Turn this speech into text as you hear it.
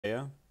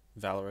Ea,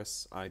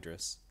 Valorous,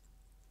 Idris.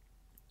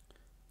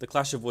 The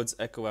clash of woods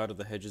echo out of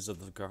the hedges of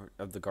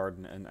the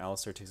garden, and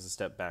Alistair takes a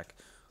step back,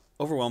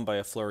 overwhelmed by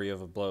a flurry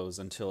of blows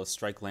until a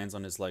strike lands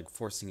on his leg,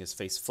 forcing his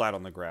face flat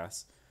on the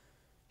grass.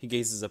 He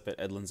gazes up at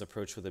Edlin's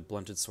approach with a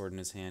blunted sword in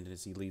his hand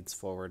as he leads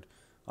forward,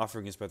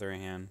 offering his brother a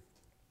hand.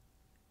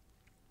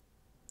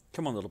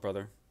 Come on, little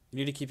brother. You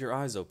need to keep your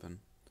eyes open.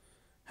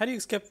 How do you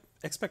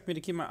expect me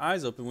to keep my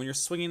eyes open when you're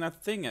swinging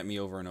that thing at me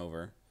over and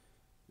over?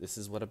 This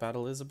is what a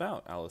battle is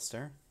about,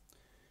 Alistair.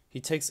 He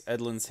takes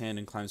Edlin's hand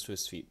and climbs to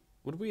his feet.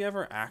 Would we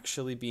ever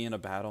actually be in a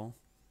battle?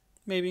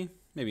 Maybe,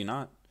 maybe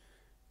not.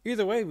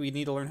 Either way, we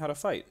need to learn how to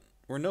fight.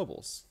 We're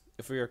nobles.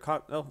 If we are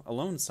caught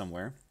alone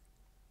somewhere,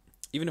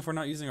 even if we're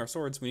not using our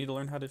swords, we need to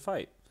learn how to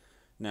fight.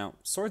 Now,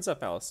 swords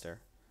up, Alistair.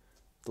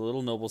 The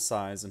little noble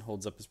sighs and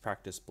holds up his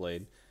practiced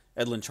blade.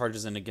 Edlin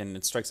charges in again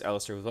and strikes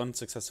Alistair with one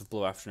successive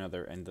blow after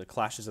another, and the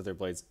clashes of their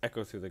blades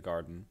echo through the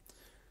garden.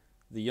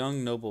 The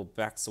young noble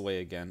backs away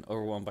again,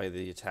 overwhelmed by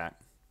the attack,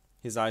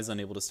 his eyes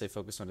unable to stay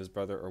focused on his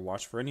brother or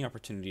watch for any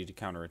opportunity to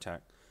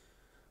counterattack.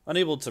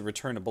 Unable to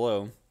return a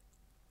blow,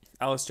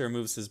 Alistair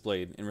moves his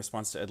blade in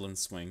response to Edlin's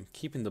swing,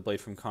 keeping the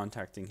blade from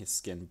contacting his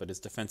skin, but his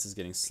defense is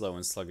getting slow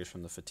and sluggish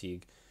from the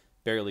fatigue,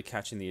 barely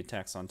catching the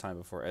attacks on time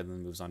before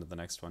Edlin moves on to the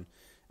next one.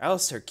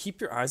 Alistair, keep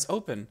your eyes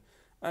open.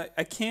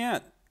 I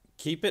can't.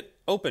 Keep it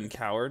open,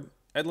 coward.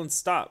 Edlin,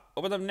 stop.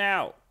 Open them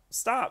now.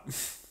 Stop.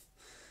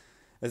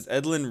 As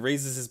Edlin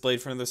raises his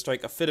blade for another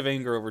strike, a fit of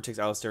anger overtakes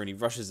Alistair and he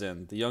rushes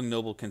in. The young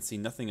noble can see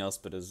nothing else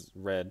but his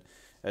red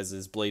as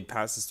his blade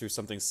passes through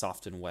something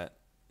soft and wet.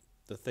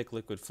 The thick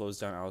liquid flows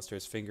down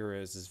Alistair's finger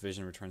as his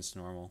vision returns to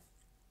normal.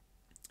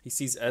 He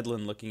sees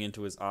Edlin looking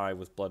into his eye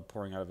with blood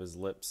pouring out of his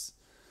lips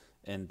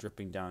and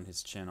dripping down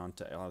his chin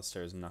onto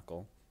Alistair's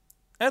knuckle.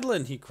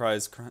 Edlin, he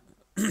cries,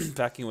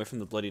 backing away from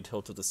the bloody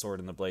hilt of the sword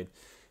and the blade,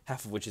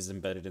 half of which is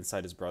embedded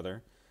inside his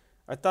brother.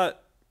 I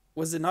thought,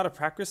 was it not a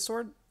practice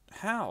sword?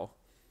 How?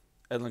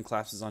 Edlin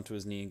collapses onto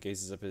his knee and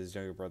gazes up at his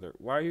younger brother.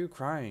 Why are you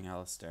crying,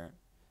 Alistair?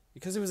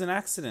 Because it was an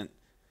accident.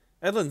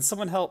 Edlin,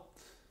 someone help.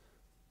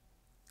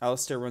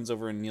 Alistair runs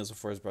over and kneels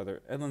before his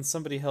brother. Edlin,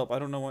 somebody help. I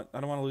don't want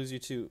to lose you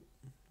too.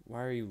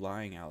 Why are you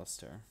lying,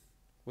 Alistair?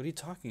 What are you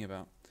talking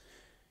about?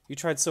 You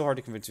tried so hard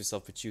to convince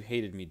yourself, but you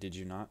hated me, did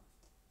you not?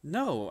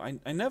 No,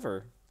 I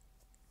never.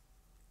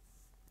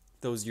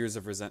 Those years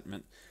of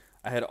resentment.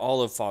 I had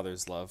all of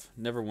Father's love.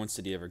 Never once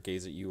did he ever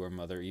gaze at you or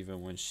Mother,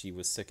 even when she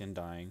was sick and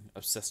dying,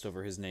 obsessed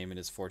over his name and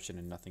his fortune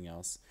and nothing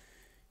else.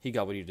 He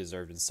got what he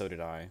deserved, and so did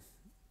I.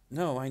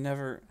 No, I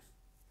never.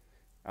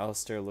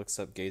 Alistair looks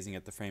up, gazing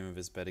at the frame of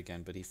his bed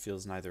again, but he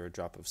feels neither a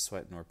drop of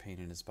sweat nor pain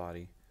in his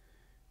body.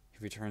 He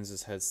returns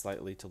his head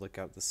slightly to look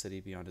out the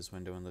city beyond his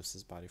window and lifts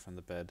his body from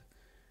the bed,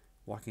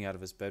 walking out of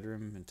his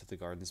bedroom into the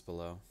gardens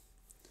below.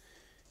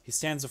 He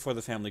stands before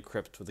the family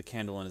crypt with a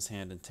candle in his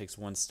hand and takes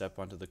one step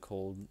onto the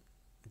cold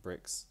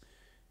bricks,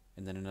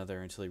 and then another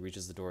until he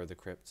reaches the door of the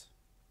crypt.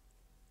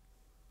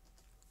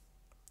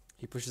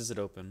 He pushes it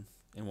open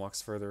and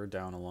walks further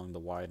down along the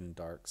wide and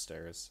dark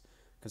stairs,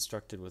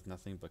 constructed with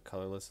nothing but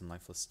colorless and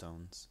lifeless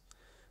stones,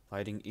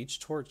 lighting each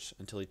torch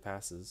until he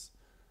passes,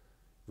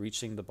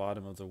 reaching the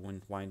bottom of the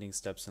winding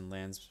steps and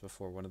lands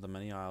before one of the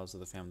many aisles of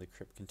the family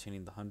crypt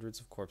containing the hundreds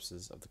of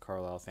corpses of the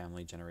Carlyle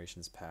family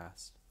generations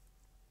past.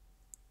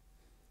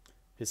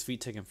 His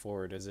feet take him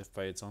forward as if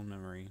by its own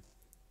memory.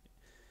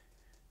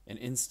 An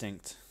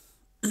instinct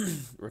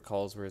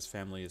recalls where his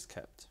family is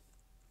kept.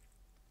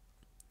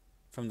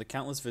 From the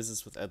countless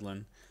visits with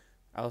Edlin,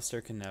 Alistair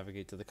can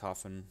navigate to the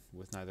coffin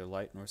with neither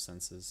light nor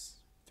senses,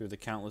 through the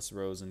countless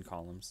rows and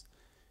columns.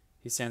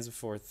 He stands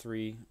before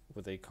three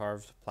with a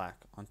carved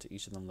plaque onto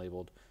each of them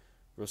labeled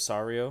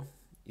Rosario,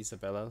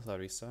 Isabella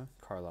Larissa,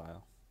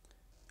 Carlyle,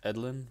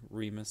 Edlin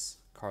Remus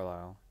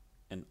Carlyle,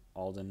 and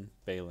Alden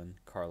Balin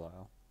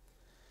Carlyle.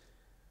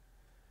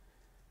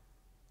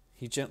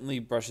 He gently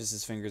brushes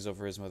his fingers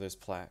over his mother's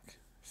plaque,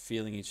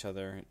 feeling each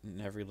other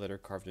in every letter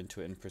carved into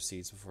it, and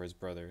proceeds before his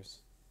brothers.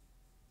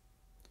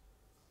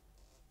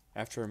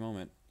 After a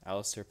moment,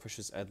 Alistair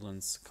pushes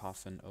Edlin's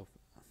coffin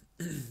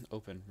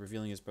open,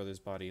 revealing his brother's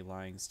body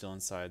lying still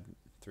inside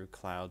through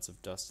clouds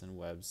of dust and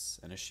webs,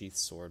 and a sheathed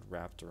sword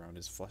wrapped around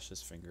his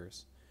fleshless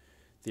fingers.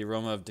 The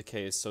aroma of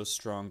decay is so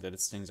strong that it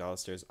stings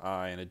Alistair's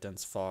eye in a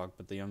dense fog,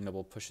 but the young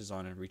noble pushes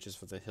on and reaches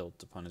for the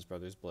hilt upon his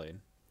brother's blade.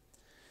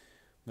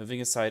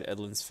 Moving aside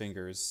Edlin's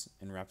fingers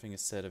and wrapping a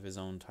set of his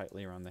own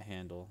tightly around the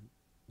handle,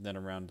 then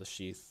around the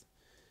sheath,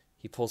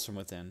 he pulls from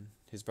within.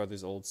 His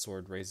brother's old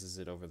sword raises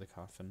it over the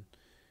coffin,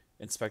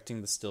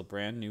 inspecting the still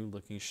brand-new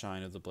looking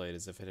shine of the blade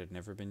as if it had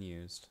never been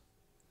used.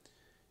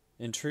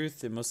 In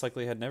truth, it most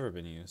likely had never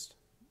been used.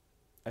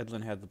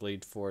 Edlin had the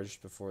blade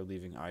forged before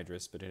leaving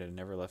Idris, but it had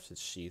never left its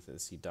sheath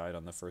as he died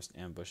on the first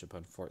ambush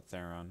upon Fort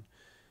Theron,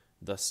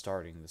 thus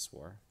starting this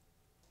war.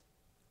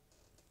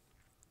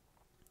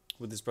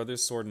 With his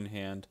brother's sword in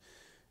hand,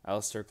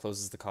 Alistair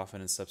closes the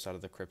coffin and steps out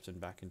of the crypt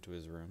and back into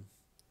his room.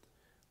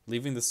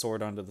 Leaving the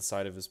sword onto the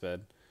side of his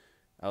bed,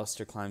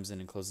 Alistair climbs in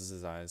and closes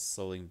his eyes,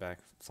 slowly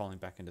falling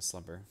back into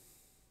slumber.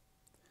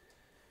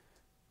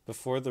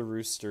 Before the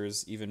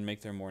roosters even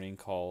make their morning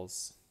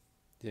calls,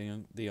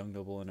 the young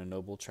noble in a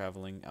noble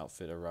traveling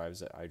outfit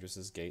arrives at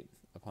Idris's gate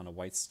upon a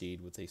white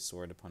steed with a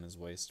sword upon his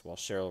waist, while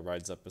Cheryl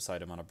rides up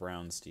beside him on a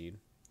brown steed.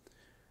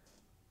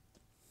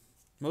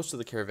 Most of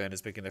the caravan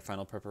is making their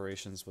final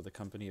preparations with a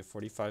company of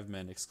 45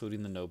 men,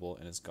 excluding the noble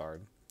and his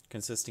guard,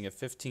 consisting of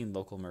 15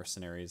 local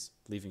mercenaries,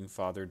 leaving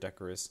Father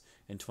Decorus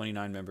and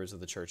 29 members of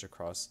the church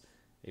across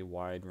a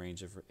wide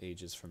range of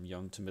ages from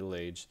young to middle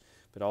age,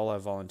 but all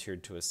have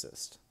volunteered to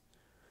assist.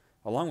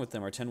 Along with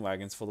them are 10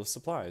 wagons full of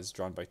supplies,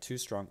 drawn by 2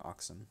 strong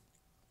oxen.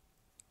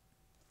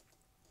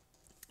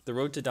 The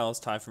road to Dallas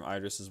Ty from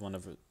Idris is one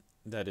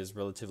that is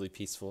relatively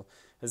peaceful,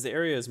 as the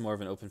area is more of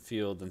an open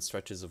field than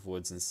stretches of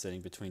woods, and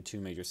sitting between 2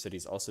 major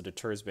cities also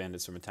deters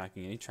bandits from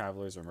attacking any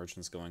travelers or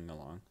merchants going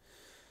along.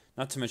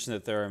 Not to mention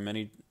that there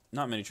are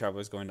not many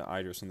travelers going to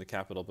Idris from the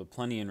capital, but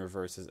plenty in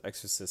reverse, as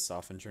exorcists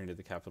often journey to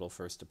the capital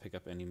first to pick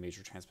up any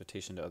major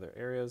transportation to other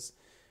areas,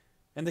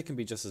 and they can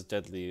be just as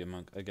deadly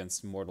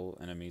against mortal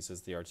enemies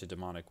as they are to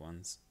demonic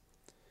ones.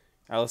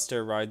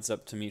 Alistair rides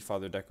up to meet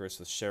Father Decorus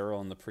with Cheryl,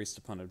 and the priest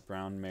upon a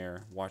brown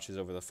mare watches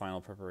over the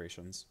final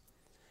preparations.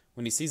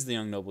 When he sees the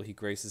young noble, he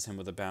graces him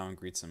with a bow and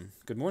greets him.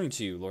 "Good morning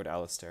to you, Lord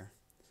Alistair."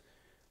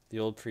 The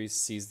old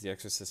priest sees the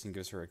exorcist and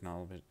gives her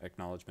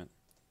acknowledgement.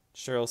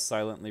 Cheryl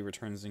silently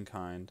returns in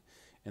kind,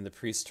 and the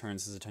priest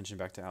turns his attention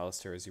back to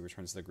Alistair as he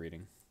returns the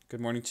greeting. "Good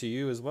morning to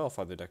you as well,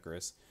 Father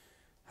Decorus.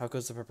 How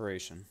goes the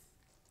preparation?"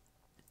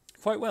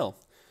 "Quite well.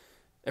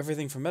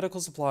 Everything from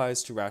medical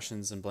supplies to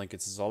rations and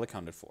blankets is all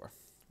accounted for.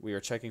 We are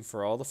checking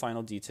for all the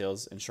final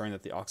details, ensuring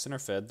that the oxen are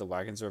fed, the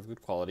wagons are of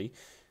good quality,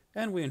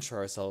 and we ensure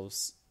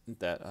ourselves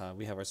that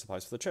we have our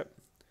supplies for the trip.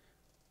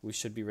 We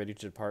should be ready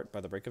to depart by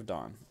the break of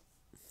dawn."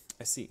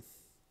 "I see.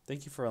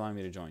 Thank you for allowing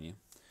me to join you."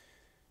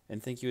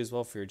 "And thank you as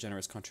well for your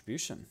generous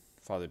contribution,"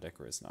 Father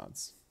Decorus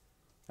nods.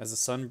 As the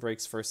sun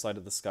breaks first light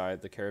of the sky,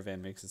 the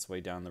caravan makes its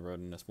way down the road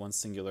in one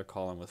singular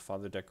column, with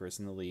Father Decorus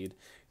in the lead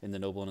and the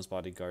noble and his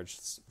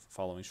bodyguards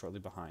following shortly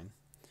behind.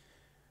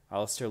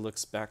 Alistair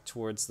looks back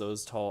towards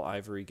those tall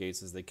ivory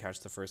gates as they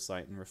catch the first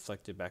light and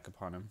reflect it back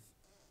upon him.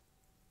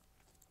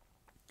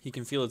 He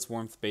can feel its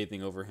warmth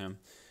bathing over him,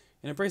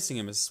 and embracing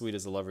him as sweet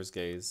as a lover's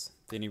gaze.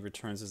 Then he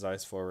returns his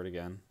eyes forward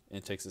again,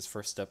 and takes his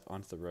first step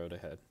onto the road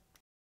ahead.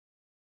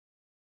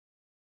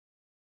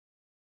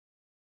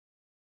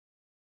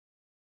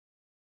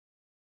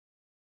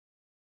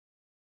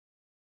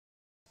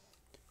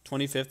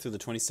 25th through the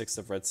 26th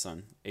of Red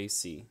Sun,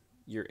 AC,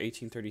 year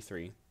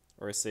 1833,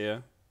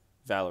 Oricea,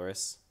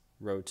 Valorous,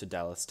 road to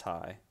Dallas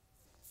Ty.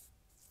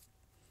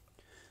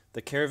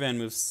 The caravan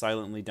moves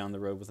silently down the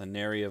road with a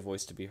nary a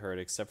voice to be heard,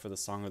 except for the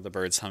song of the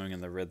birds humming in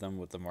the rhythm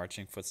with the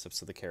marching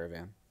footsteps of the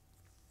caravan.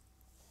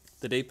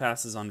 The day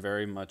passes on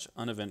very much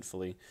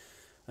uneventfully,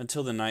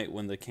 until the night,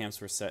 when the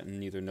camps were set and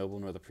neither noble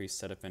nor the priest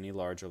set up any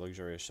large or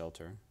luxurious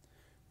shelter,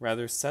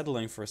 rather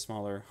settling for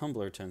smaller,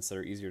 humbler tents that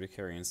are easier to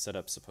carry and set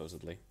up,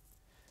 supposedly.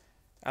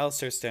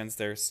 Alistair stands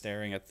there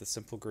staring at the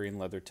simple green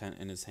leather tent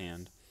in his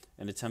hand,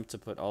 and attempts to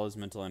put all his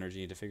mental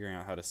energy into figuring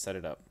out how to set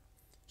it up.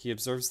 He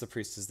observes the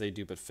priest as they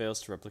do, but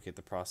fails to replicate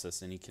the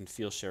process, and he can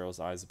feel Cheryl's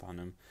eyes upon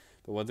him,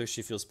 but whether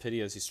she feels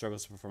pity as he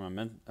struggles to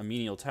perform a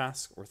menial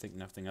task, or think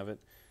nothing of it,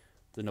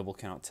 the noble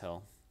cannot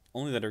tell,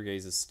 only that her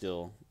gaze is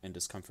still and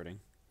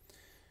discomforting.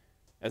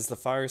 As the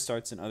fire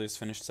starts and others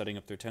finish setting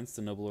up their tents,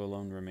 the noble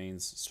alone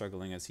remains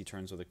struggling as he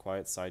turns with a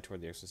quiet sigh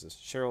toward the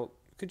exorcist. "Cheryl,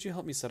 could you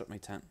help me set up my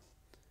tent?"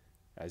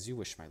 "As you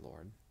wish, my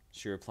lord,"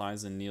 she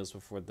replies, and kneels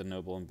before the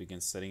noble and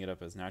begins setting it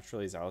up as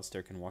naturally as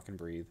Alistair can walk and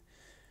breathe.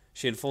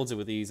 She unfolds it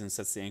with ease and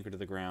sets the anchor to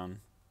the ground.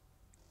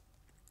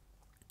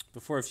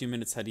 Before a few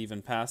minutes had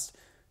even passed,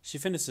 she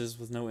finishes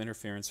with no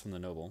interference from the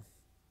noble.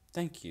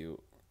 "Thank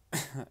you."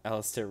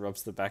 Alistair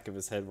rubs the back of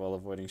his head while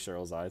avoiding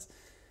Cheryl's eyes.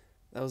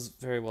 "That was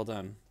very well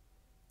done."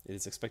 It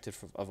is expected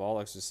of all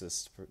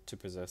exorcists to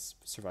possess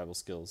survival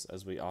skills,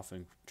 as we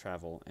often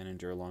travel and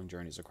endure long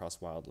journeys across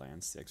wild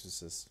lands, the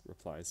exorcist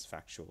replies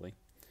factually.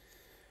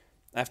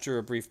 After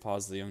a brief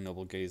pause, the young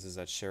noble gazes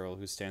at Cheryl,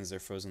 who stands there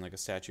frozen like a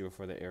statue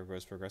before the air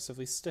grows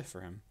progressively stiff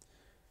for him.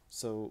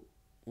 "So,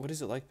 what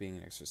is it like being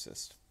an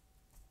exorcist?"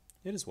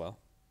 "It is well."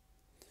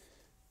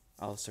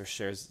 Alistair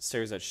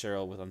stares at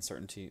Cheryl with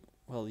uncertainty.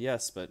 "Well,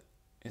 yes, but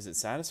is it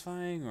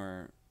satisfying,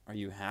 or are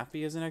you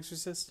happy as an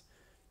exorcist?"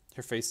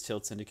 Her face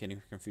tilts, indicating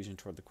her confusion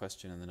toward the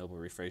question, and the noble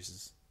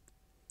rephrases.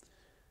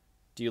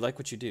 "Do you like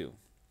what you do?"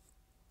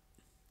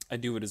 "I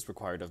do what is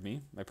required of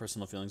me. My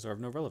personal feelings are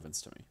of no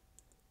relevance to me."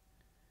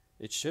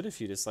 "It should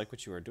if you dislike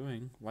what you are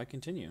doing. Why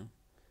continue?"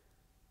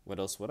 "What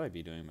else would I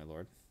be doing, my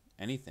lord?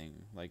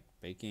 Anything, like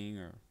baking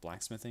or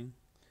blacksmithing."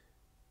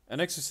 "An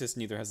exorcist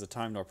neither has the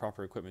time nor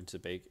proper equipment to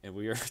bake, and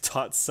we are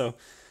taught so."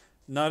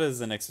 "Not as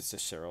an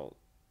exorcist, Cheryl."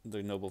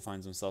 The noble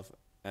finds himself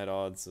at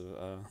odds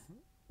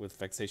with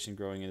vexation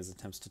growing in his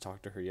attempts to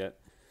talk to her yet.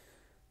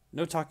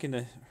 No talking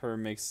to her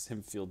makes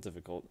him feel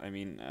difficult,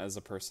 as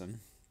a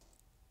person.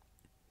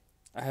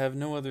 "I have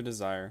no other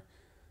desire.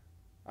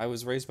 I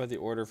was raised by the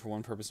order for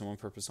one purpose and one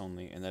purpose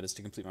only, and that is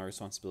to complete my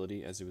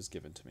responsibility as it was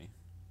given to me."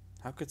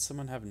 "How could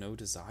someone have no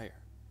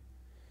desire?"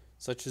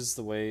 Such is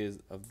the way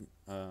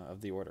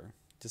of the order.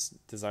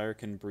 Desire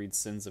can breed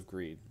sins of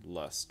greed,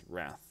 lust,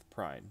 wrath,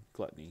 pride,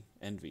 gluttony,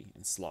 envy,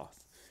 and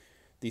sloth.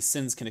 These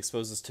sins can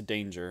expose us to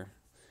danger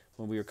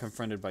when we are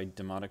confronted by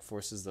demonic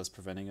forces, thus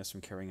preventing us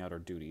from carrying out our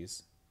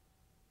duties.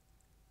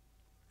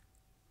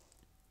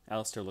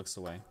 Alistair looks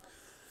away,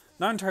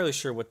 not entirely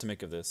sure what to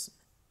make of this.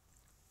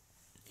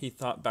 He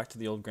thought back to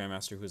the old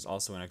Grandmaster, who is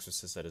also an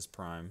exorcist at his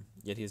prime,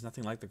 yet he is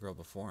nothing like the girl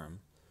before him.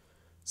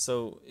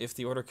 So, if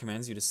the order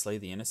commands you to slay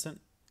the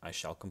innocent, I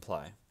shall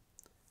comply.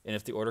 And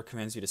if the order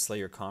commands you to slay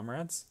your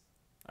comrades,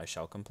 I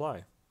shall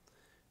comply.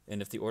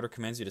 And if the order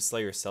commands you to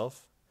slay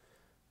yourself,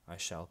 I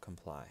shall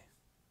comply.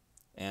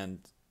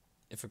 And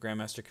if a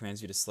Grandmaster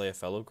commands you to slay a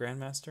fellow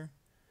Grandmaster,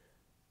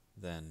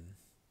 then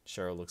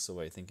Cheryl looks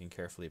away, thinking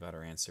carefully about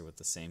her answer with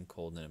the same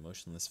cold and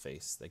emotionless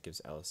face that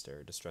gives Alistair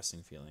a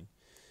distressing feeling.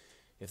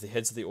 If the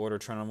heads of the order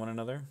turn on one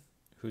another,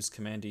 whose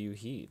command do you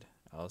heed?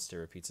 Alistair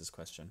repeats his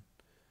question.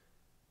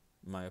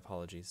 My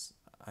apologies.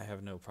 I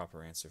have no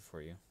proper answer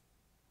for you.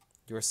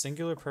 Your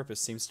singular purpose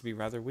seems to be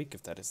rather weak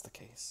if that is the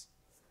case.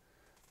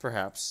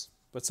 Perhaps,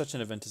 but such an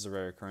event is a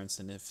rare occurrence,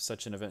 and if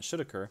such an event should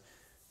occur,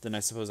 then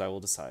I suppose I will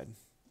decide.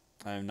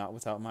 I am not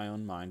without my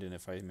own mind, and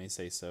if I may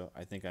say so,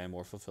 I think I am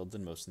more fulfilled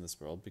than most in this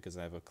world, because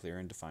I have a clear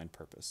and defined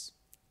purpose.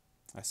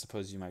 I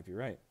suppose you might be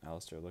right.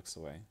 Alistair looks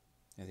away,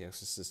 and the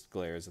exorcist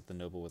glares at the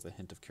noble with a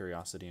hint of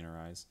curiosity in her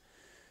eyes.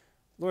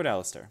 Lord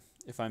Alistair,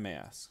 if I may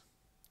ask,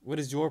 what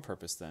is your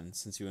purpose, then,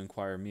 since you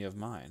inquire me of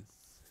mine?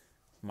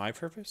 My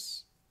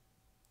purpose?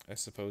 I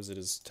suppose it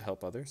is to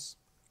help others.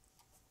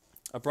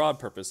 A broad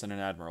purpose and an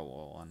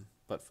admirable one,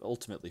 but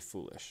ultimately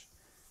foolish.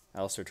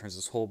 Alistair turns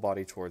his whole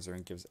body towards her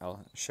and gives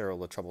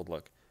Cheryl a troubled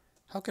look.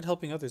 How could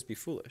helping others be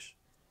foolish?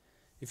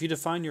 If you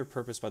define your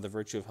purpose by the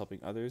virtue of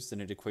helping others,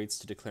 then it equates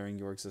to declaring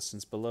your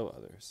existence below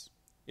others.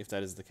 If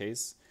that is the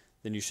case,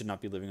 then you should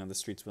not be living on the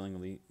streets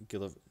willingly.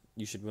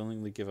 You should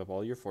willingly give up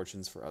all your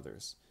fortunes for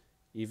others.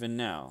 Even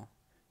now,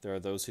 there are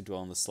those who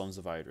dwell in the slums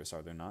of Idris,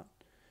 are there not?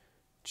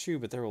 True,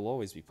 but there will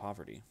always be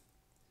poverty.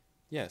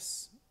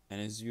 Yes, and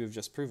as you have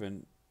just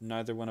proven,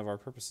 neither one of our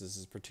purposes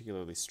is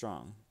particularly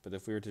strong, but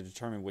if we were to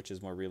determine which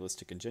is more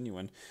realistic and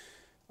genuine,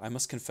 I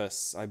must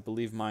confess I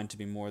believe mine to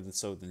be more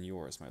than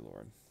yours, my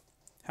lord.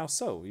 How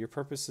so? Your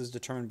purpose is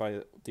determined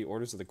by the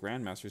orders of the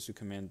Grandmasters who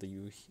command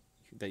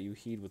that you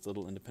heed with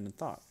little independent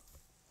thought.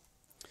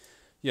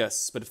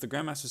 Yes, but if the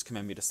Grandmasters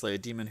command me to slay a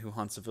demon who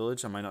haunts a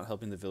village, am I not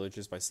helping the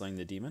villagers by slaying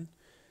the demon?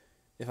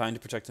 If I am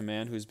to protect a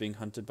man who is being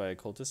hunted by a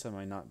cultist, am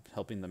I not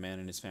helping the man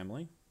and his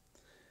family?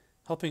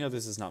 Helping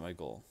others is not my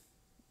goal,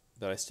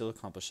 but I still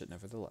accomplish it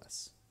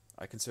nevertheless.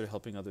 I consider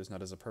helping others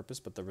not as a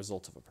purpose, but the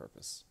result of a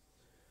purpose.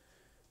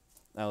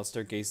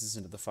 Alistair gazes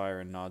into the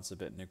fire and nods a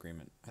bit in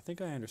agreement. I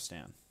think I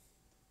understand.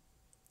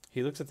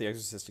 He looks at the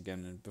exorcist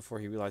again, and before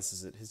he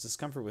realizes it, his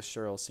discomfort with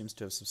Cheryl seems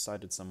to have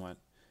subsided somewhat,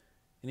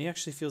 and he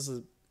actually feels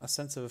a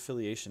sense of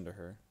affiliation to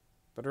her,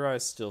 but her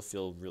eyes still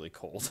feel really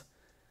cold.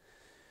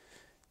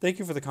 Thank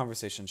you for the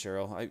conversation,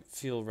 Cheryl. I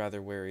feel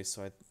rather weary,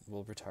 so I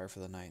will retire for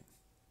the night.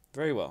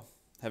 Very well.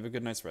 Have a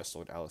good night's rest,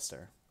 Lord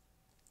Alistair.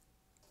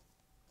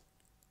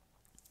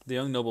 The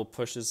young noble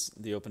pushes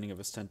the opening of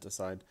his tent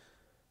aside,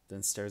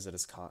 then stares at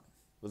his cot.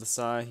 With a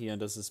sigh, he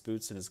undoes his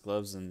boots and his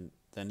gloves, and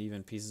then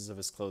even pieces of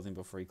his clothing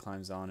before he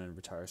climbs on and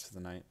retires for the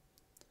night.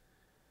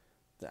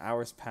 The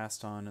hours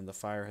passed on, and the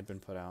fire had been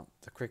put out.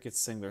 The crickets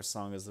sing their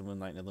song as the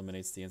moonlight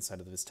illuminates the inside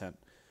of his tent,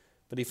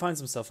 but he finds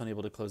himself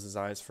unable to close his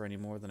eyes for any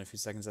more than a few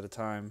seconds at a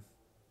time.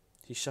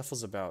 He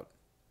shuffles about,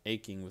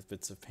 aching with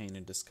bits of pain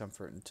and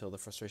discomfort until the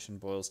frustration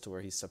boils to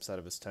where he steps out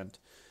of his tent,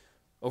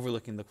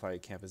 overlooking the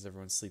quiet camp as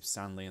everyone sleeps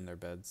soundly in their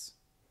beds.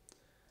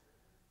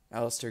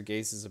 Alistair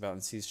gazes about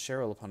and sees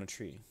Cheryl upon a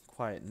tree,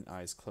 quiet and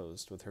eyes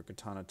closed, with her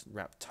katana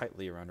wrapped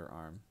tightly around her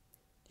arm.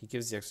 He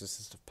gives the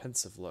exorcist a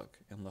pensive look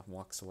and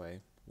walks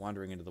away,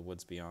 wandering into the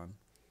woods beyond.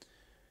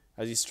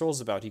 As he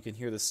strolls about, he can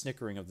hear the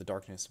snickering of the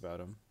darkness about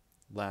him,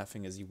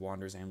 laughing as he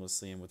wanders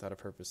aimlessly and without a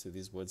purpose through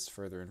these woods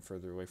further and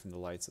further away from the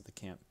lights at the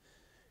camp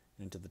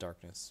and into the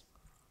darkness.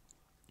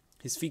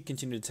 His feet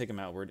continue to take him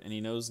outward, and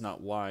he knows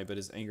not why, but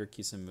his anger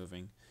keeps him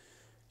moving,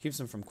 keeps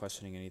him from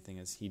questioning anything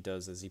as he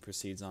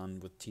proceeds on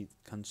with teeth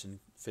clenched and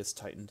fists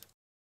tightened.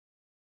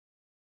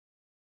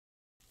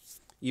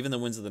 Even the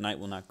winds of the night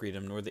will not greet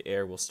him, nor the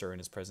air will stir in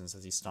his presence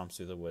as he stomps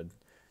through the wood,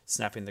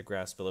 snapping the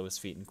grass below his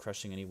feet and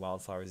crushing any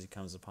wildflowers he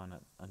comes upon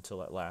it,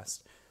 until at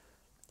last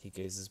he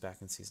gazes back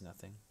and sees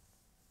nothing.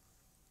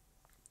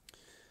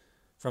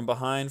 From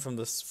behind, from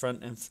the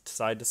front and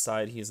side to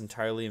side, he is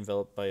entirely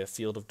enveloped by a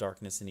field of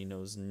darkness, and he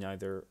knows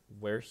neither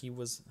where he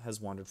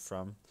has wandered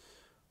from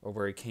or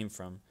where he came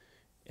from.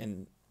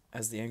 And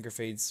as the anger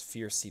fades,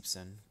 fear seeps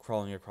in,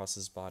 crawling across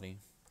his body.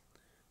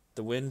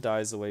 The wind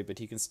dies away, but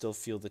he can still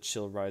feel the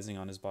chill rising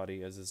on his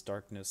body as his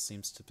darkness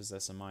seems to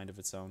possess a mind of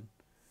its own.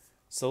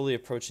 Slowly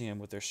approaching him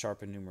with their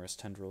sharp and numerous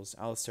tendrils,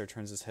 Alistair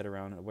turns his head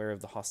around, aware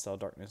of the hostile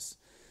darkness,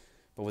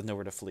 but with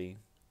nowhere to flee.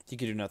 He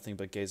can do nothing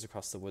but gaze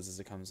across the woods as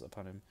it comes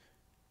upon him.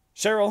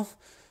 Cheryl!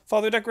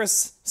 Father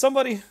Decrus!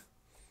 Somebody!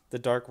 The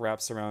dark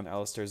wraps around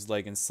Alistair's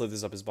leg and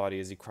slithers up his body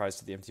as he cries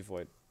to the empty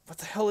void. What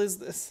the hell is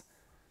this?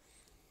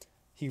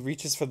 He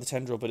reaches for the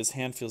tendril, but his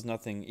hand feels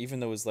nothing, even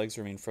though his legs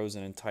remain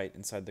frozen and tight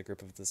inside the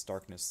grip of this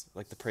darkness,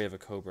 like the prey of a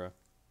cobra.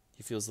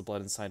 He feels the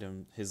blood inside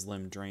him, his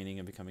limb draining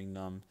and becoming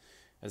numb,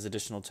 as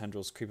additional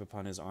tendrils creep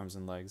upon his arms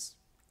and legs,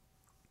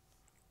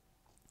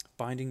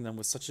 binding them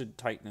with such a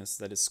tightness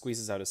that it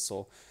squeezes out his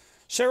soul.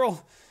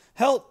 Cheryl!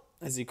 Help!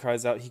 As he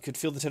cries out, he could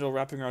feel the tendril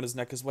wrapping around his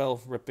neck as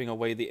well, ripping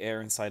away the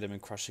air inside him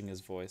and crushing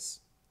his voice.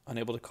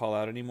 Unable to call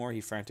out anymore,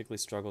 he frantically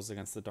struggles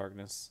against the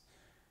darkness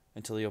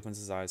until he opens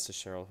his eyes to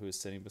Cheryl, who is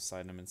sitting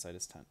beside him inside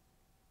his tent.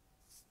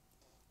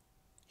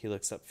 He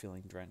looks up,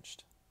 feeling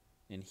drenched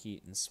in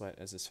heat and sweat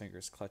as his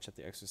fingers clutch at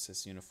the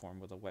exorcist's uniform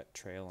with a wet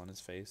trail on his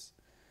face.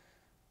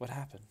 What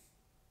happened?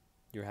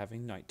 You're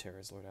having night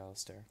terrors, Lord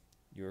Alistair.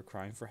 You are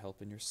crying for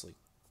help in your sleep.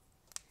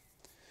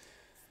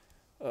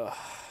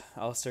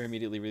 Alistair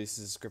immediately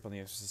releases his grip on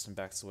the exorcist and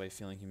backs away,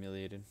 feeling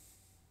humiliated.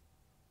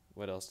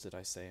 What else did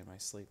I say in my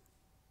sleep?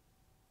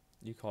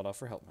 You called out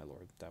for help, my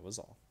lord. That was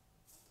all.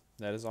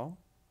 That is all?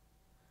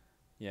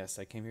 Yes,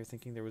 I came here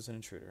thinking there was an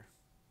intruder,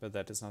 but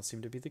that does not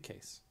seem to be the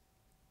case.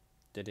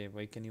 Did I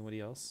wake anybody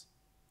else?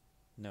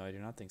 No, I do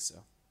not think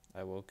so.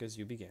 I woke as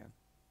you began.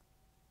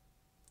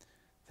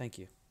 Thank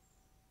you.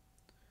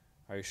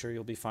 Are you sure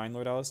you'll be fine,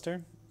 Lord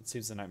Alistair? It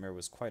seems the nightmare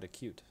was quite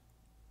acute.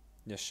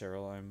 Yes,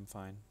 Cheryl, I'm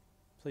fine.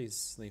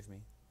 Please, leave me.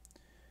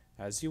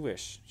 As you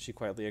wish. She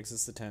quietly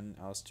exits the tent.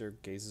 Alistair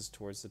gazes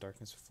towards the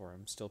darkness before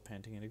him, still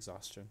panting in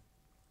exhaustion.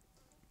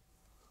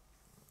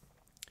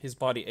 His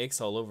body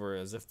aches all over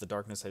as if the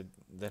darkness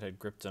that had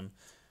gripped him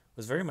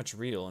was very much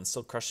real and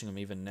still crushing him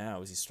even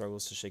now as he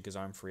struggles to shake his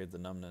arm free of the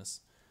numbness.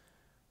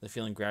 The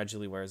feeling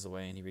gradually wears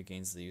away and he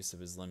regains the use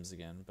of his limbs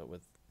again, but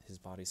with his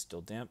body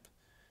still damp,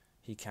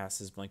 he casts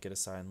his blanket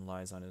aside and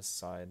lies on his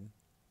side,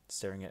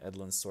 staring at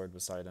Edlin's sword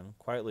beside him,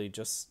 quietly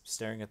just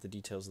staring at the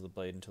details of the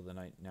blade until the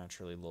night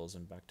naturally lulls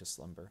him back to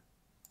slumber.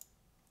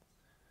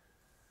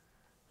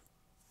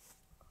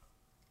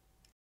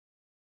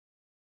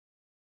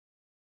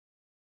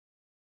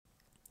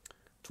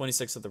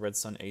 "26th of the Red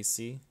Sun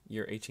AC,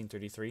 year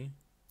 1833,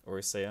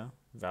 Oricea,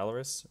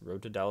 Valorous,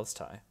 Road to Dallas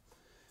Tie."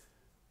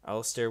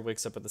 Alistair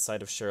wakes up at the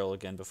sight of Cheryl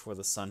again before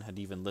the sun had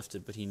even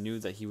lifted, but he knew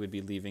that he would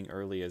be leaving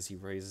early as he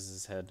raises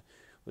his head,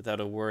 without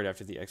a word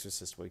after the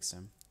exorcist wakes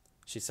him.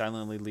 She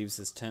silently leaves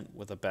his tent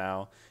with a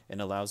bow and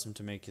allows him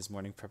to make his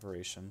morning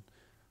preparation.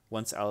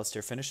 Once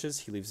Alistair finishes,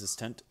 he leaves his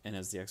tent, and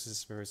as the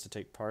exorcist prepares to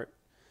take part,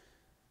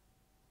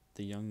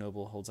 the young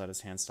noble holds out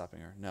his hand,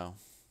 stopping her. No,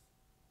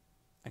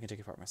 I can take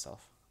it apart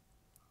myself.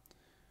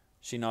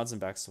 She nods and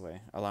backs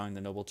away, allowing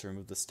the noble to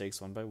remove the stakes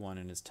one by one,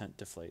 and his tent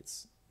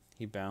deflates.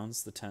 He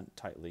bounds the tent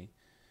tightly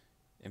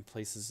and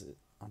places it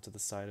onto the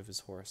side of his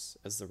horse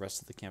as the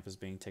rest of the camp is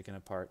being taken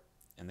apart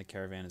and the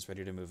caravan is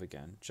ready to move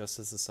again, just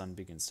as the sun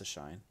begins to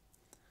shine.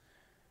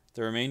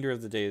 The remainder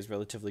of the day is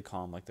relatively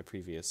calm like the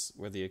previous,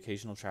 where the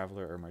occasional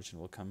traveler or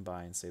merchant will come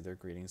by and say their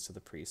greetings to the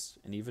priest,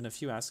 and even a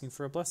few asking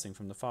for a blessing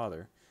from the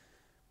father.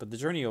 But the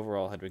journey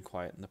overall had been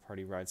quiet, and the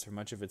party rides for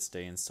much of its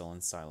day in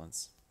sullen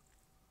silence,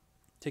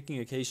 taking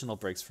occasional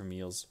breaks for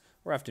meals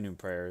or afternoon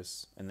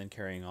prayers, and then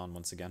carrying on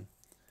once again.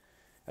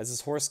 As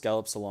his horse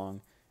gallops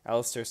along,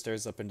 Alistair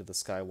stares up into the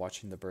sky,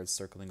 watching the birds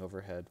circling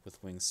overhead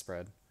with wings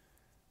spread.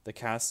 They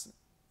cast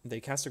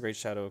a great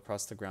shadow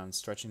across the ground,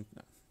 stretching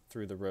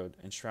through the road,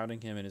 and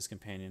shrouding him and his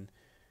companion.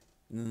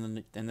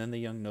 And then the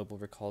young noble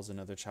recalls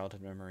another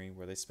childhood memory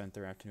where they spent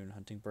their afternoon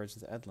hunting birds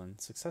with Edlin,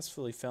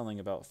 successfully felling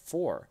about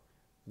 4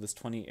 with his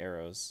 20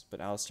 arrows,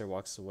 but Alistair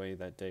walks away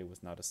that day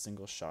with not a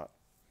single shot.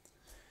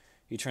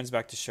 He turns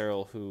back to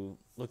Cheryl, who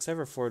looks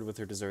ever forward with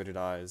her deserted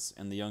eyes,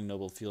 and the young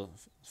noble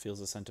feels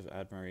a sense of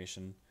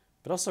admiration,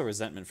 but also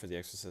resentment for the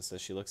exorcist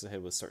as she looks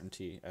ahead with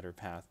certainty at her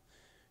path,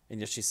 and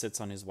yet she sits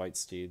on his white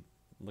steed,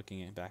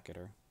 looking back at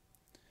her.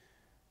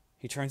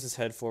 He turns his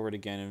head forward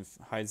again and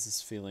hides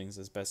his feelings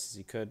as best as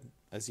he could,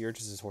 as he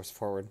urges his horse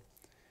forward,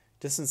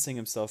 distancing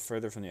himself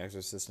further from the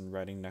exorcist and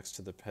riding next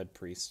to the head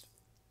priest.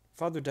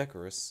 "Father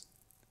Decorus,"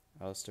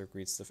 Alistair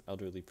greets the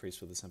elderly priest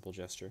with a simple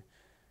gesture.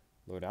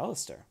 "Lord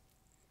Alistair.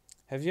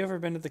 Have you ever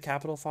been to the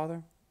capital,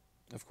 Father?"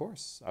 "Of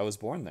course. I was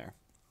born there."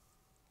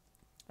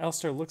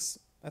 Alistair looks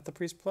at the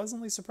priest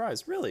pleasantly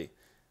surprised. "Really?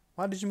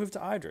 Why did you move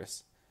to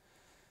Idris?"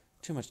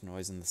 "Too much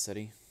noise in the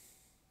city."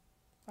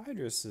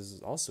 "Idris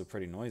is also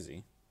pretty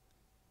noisy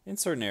in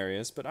certain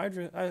areas, but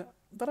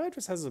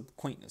Idris has a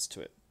quaintness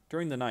to it.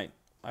 During the night,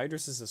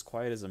 Idris is as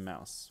quiet as a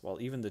mouse, while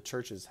even the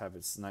churches have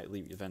its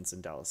nightly events in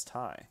Dallas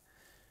Tie."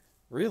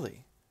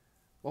 "Really?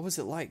 What was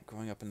it like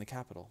growing up in the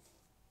capital?"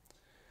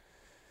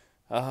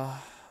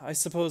 I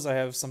suppose I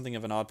have something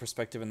of an odd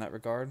perspective in that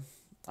regard.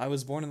 I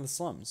was born in the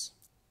slums."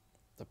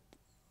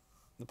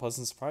 The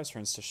pleasant surprise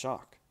turns to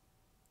shock.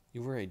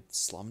 "You were a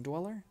slum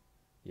dweller?"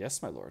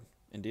 "Yes, my lord.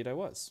 Indeed I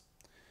was.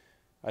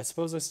 I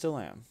suppose I still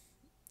am.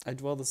 I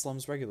dwell the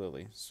slums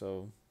regularly,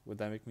 so would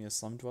that make me a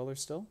slum dweller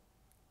still?"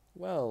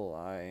 "Well,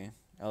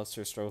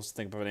 Alistair struggles to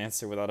think of an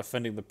answer without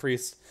offending the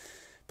priest,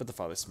 but the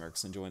father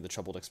smirks, enjoying the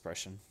troubled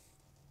expression.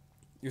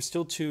 "You're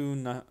still too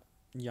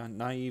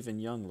naive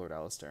and young, Lord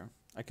Alistair.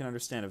 I can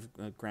understand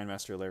if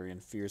Grandmaster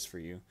Ilarion fears for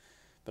you,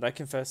 but I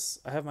confess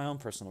I have my own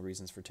personal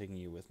reasons for taking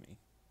you with me.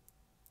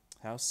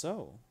 How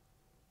so?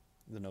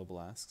 The noble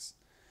asks.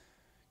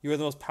 You are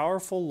the most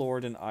powerful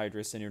lord in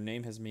Idris, and your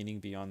name has meaning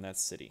beyond that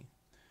city.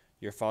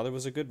 Your father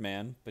was a good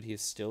man, but he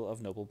is still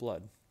of noble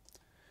blood.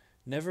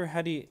 Never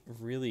had he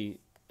really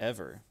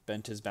ever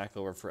bent his back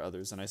over for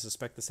others, and I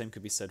suspect the same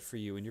could be said for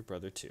you and your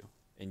brother too.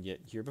 And yet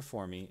here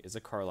before me is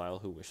a Carlyle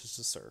who wishes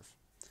to serve.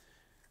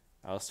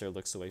 Alistair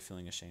looks away,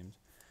 feeling ashamed.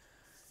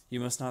 You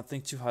must not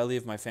think too highly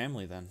of my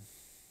family, then.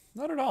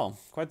 Not at all.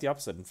 Quite the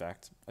opposite, in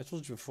fact. I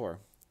told you before.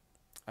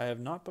 I have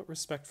naught but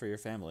respect for your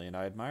family, and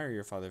I admire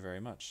your father very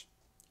much.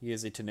 He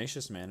is a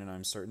tenacious man, and I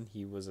am certain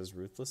he was as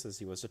ruthless as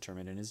he was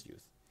determined in his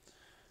youth.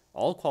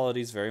 All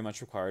qualities very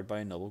much required by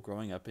a noble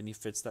growing up, and he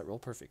fits that role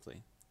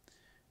perfectly.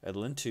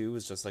 Edelyn, too,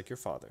 is just like your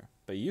father,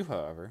 but you,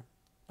 however,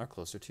 are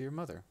closer to your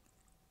mother.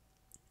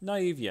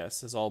 Naive,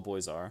 yes, as all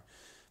boys are,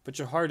 but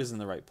your heart is in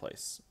the right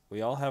place.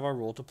 We all have our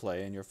role to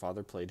play, and your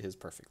father played his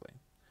perfectly.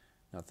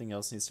 Nothing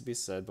else needs to be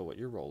said but what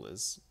your role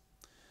is.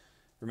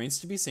 Remains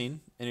to be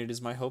seen, and it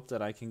is my hope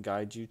that I can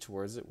guide you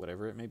towards it,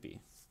 whatever it may be.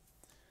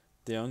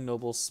 The young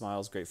noble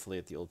smiles gratefully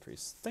at the old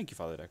priest. Thank you,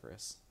 Father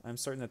Decorus. I am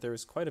certain that there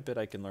is quite a bit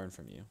I can learn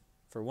from you.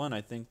 For one,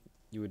 I think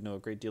you would know a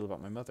great deal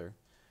about my mother.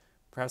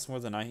 Perhaps more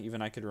than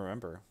I could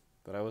remember,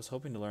 but I was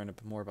hoping to learn a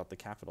bit more about the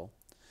capital.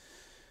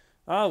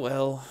 Ah,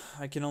 well,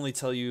 I can only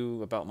tell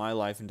you about my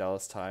life in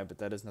Dalatai, but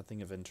that is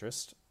nothing of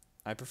interest.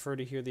 I prefer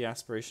to hear the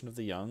aspiration of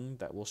the young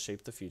that will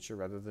shape the future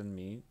rather than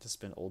me to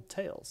spin old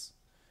tales.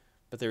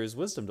 But there is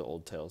wisdom to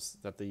old tales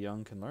that the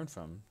young can learn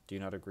from. Do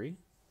you not agree?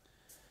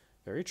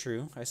 Very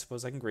true. I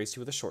suppose I can grace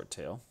you with a short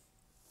tale.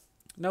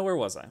 Now, where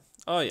was I?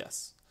 Oh,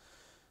 yes.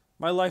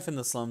 My life in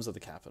the slums of the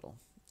capital.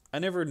 I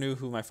never knew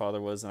who my father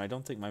was, and I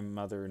don't think my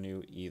mother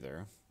knew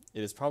either.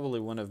 It is probably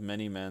one of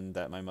many men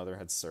that my mother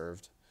had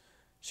served.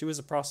 She was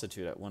a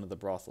prostitute at one of the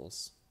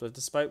brothels, but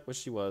despite what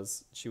she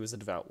was a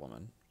devout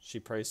woman. She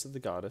prays to the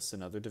goddess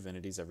and other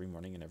divinities every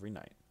morning and every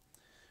night.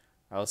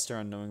 Alistair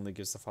unknowingly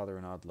gives the father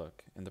an odd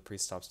look, and the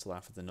priest stops to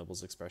laugh at the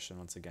noble's expression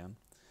once again.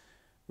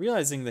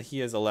 Realizing that he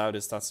has allowed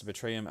his thoughts to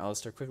betray him,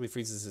 Alistair quickly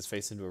freezes his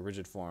face into a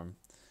rigid form,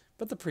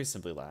 but the priest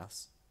simply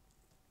laughs.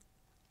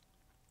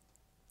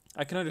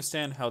 I can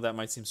understand how that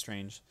might seem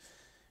strange,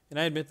 and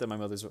I admit that my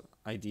mother's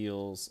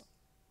ideals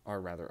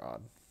are rather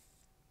odd.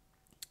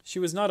 She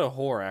was not a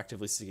whore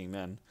actively seeking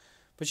men,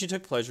 but she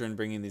took pleasure in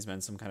bringing these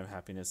men some kind of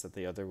happiness that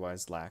they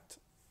otherwise lacked.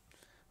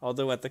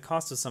 Although at the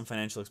cost of some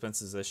financial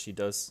expenses, as she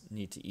does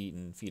need to eat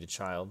and feed a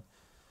child.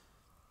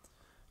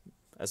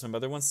 As my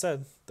mother once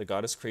said, the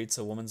goddess creates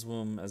a woman's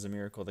womb as a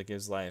miracle that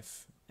gives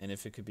life, and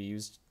if it could be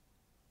used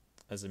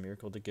as a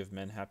miracle to give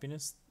men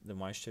happiness, then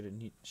why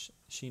should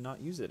she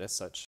not use it as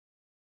such?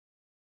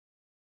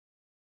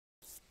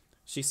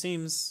 She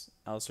seems,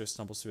 Alistair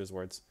stumbles through his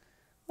words,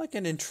 like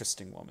an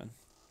interesting woman.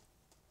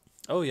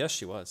 Oh, yes,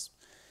 she was.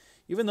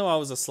 Even though I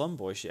was a slum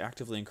boy, she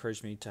actively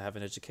encouraged me to have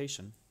an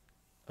education.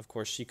 Of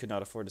course, she could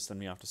not afford to send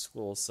me off to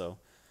school, so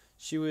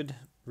she would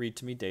read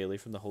to me daily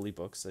from the holy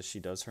books as she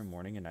does her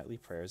morning and nightly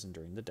prayers and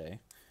during the day.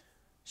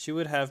 She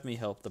would have me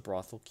help the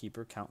brothel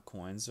keeper count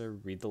coins or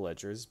read the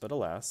ledgers, but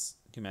alas,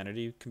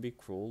 humanity can be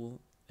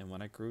cruel, and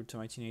when I grew to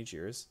my teenage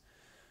years,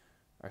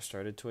 I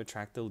started to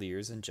attract the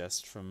leers and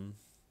jests from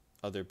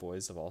other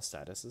boys of all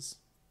statuses.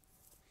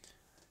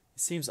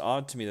 It seems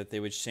odd to me that they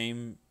would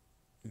shame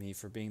me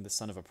for being the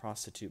son of a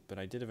prostitute, but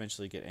I did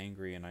eventually get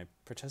angry, and I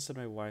protested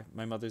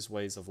my mother's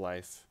ways of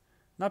life,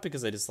 not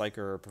because I dislike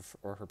her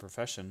or her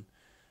profession,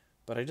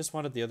 but I just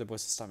wanted the other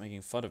boys to stop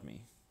making fun of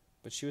me.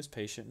 But she was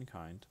patient and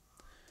kind.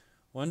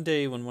 One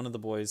day, when one of the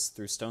boys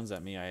threw stones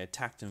at me, I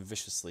attacked him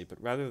viciously,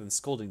 but rather than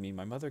scolding me,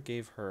 my mother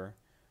gave her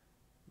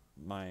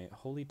my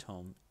holy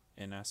tome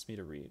and asked me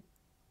to read.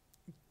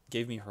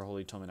 Gave me her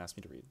holy tome and asked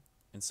me to read,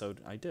 and so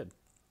I did.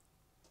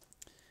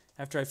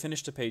 After I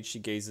finished a page, she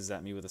gazes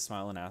at me with a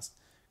smile and asked,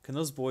 "Can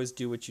those boys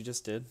do what you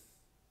just did?"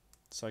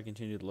 So I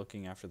continued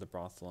looking after the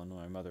brothel, and when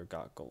my mother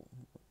got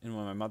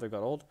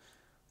old,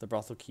 the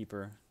brothel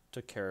keeper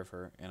took care of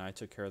her, and I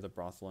took care of the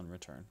brothel in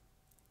return.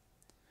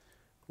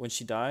 When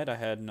she died, I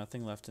had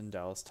nothing left in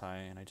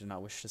Dalatai, and I did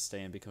not wish to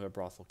stay and become a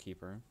brothel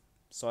keeper,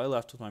 so I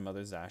left with my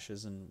mother's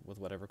ashes and with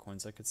whatever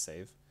coins I could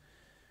save.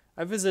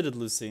 I visited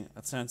Lucy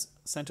at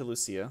Santa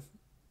Lucia,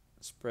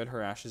 spread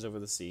her ashes over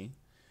the sea.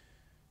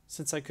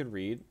 Since I could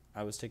read,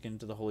 I was taken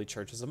to the Holy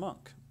Church as a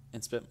monk,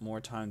 and spent more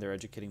time there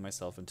educating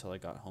myself until I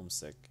got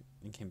homesick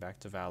and came back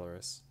to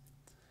Valoris.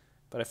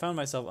 But I found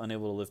myself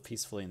unable to live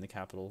peacefully in the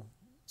capital,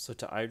 so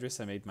to Idris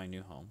I made my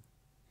new home.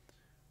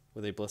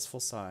 With a blissful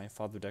sigh,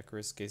 Father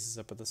Decorus gazes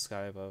up at the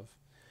sky above.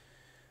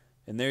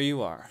 And there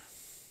you are,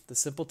 the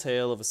simple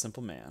tale of a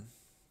simple man.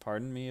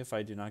 Pardon me if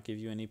I do not give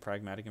you any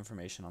pragmatic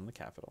information on the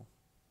capital.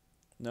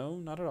 No,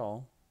 not at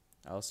all.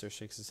 Alistair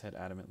shakes his head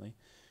adamantly.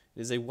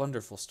 It is a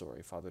wonderful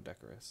story, Father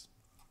Decorus.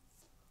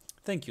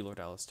 Thank you, Lord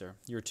Alistair.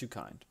 You are too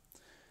kind.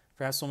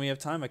 Perhaps when we have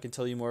time I can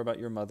tell you more about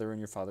your mother and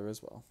your father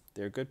as well.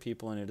 They are good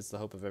people, and it is the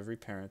hope of every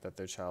parent that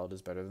their child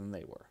is better than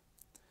they were.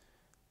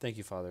 Thank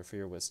you, Father, for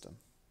your wisdom.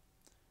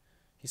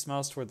 He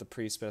smiles toward the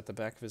priest, but at the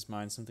back of his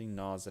mind something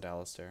gnaws at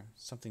Alistair,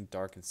 something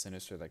dark and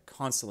sinister that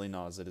constantly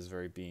gnaws at his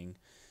very being,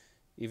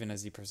 even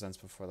as he presents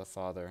before the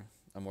father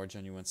a more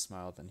genuine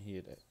smile than he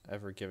had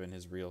ever given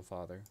his real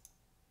father.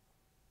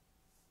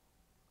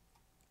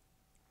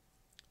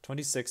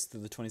 26th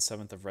through the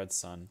 27th of Red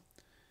Sun,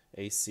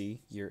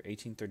 AC, year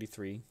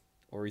 1833,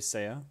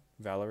 Oricea,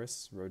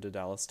 Valorous, Road to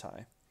Dallas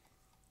Ty.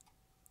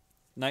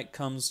 Night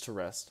comes to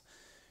rest,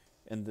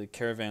 and the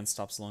caravan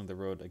stops along the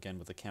road again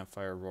with a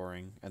campfire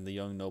roaring, and the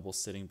young noble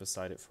sitting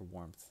beside it for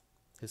warmth.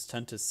 His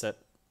tent is set,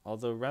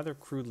 although rather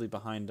crudely,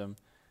 behind him.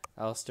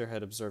 Alistair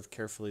had observed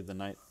carefully the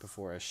night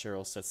before as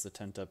Cheryl sets the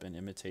tent up and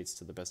imitates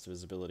to the best of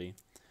his ability.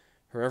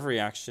 Her every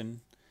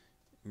action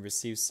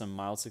receives some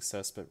mild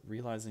success, but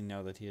realizing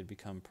now that he had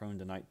become prone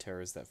to night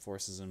terrors, that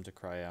forces him to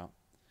cry out.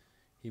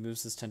 He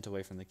moves his tent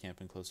away from the camp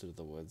and closer to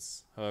the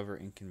woods, however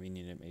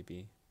inconvenient it may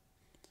be.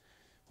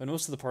 When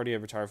most of the party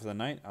have retired for the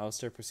night,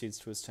 Alistair proceeds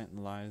to his tent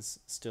and lies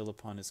still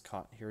upon his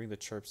cot, hearing the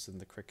chirps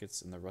and the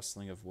crickets and the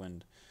rustling of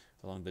wind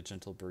along the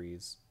gentle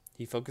breeze.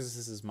 He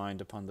focuses his mind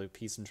upon the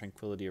peace and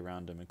tranquility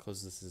around him and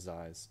closes his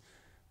eyes,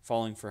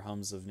 falling for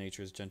hums of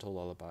nature's gentle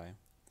lullaby.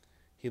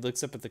 He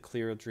looks up at the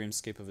clear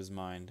dreamscape of his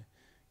mind,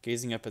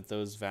 gazing up at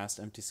those vast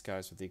empty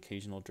skies with the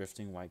occasional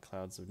drifting white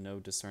clouds of no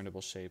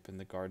discernible shape, and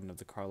the garden of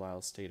the Carlisle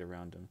estate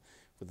around him,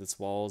 with its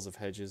walls of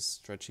hedges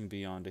stretching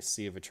beyond a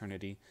sea of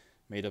eternity,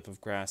 made up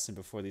of grass, and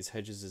before these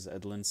hedges is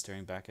Edlin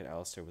staring back at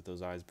Alistair with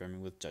those eyes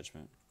brimming with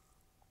judgment.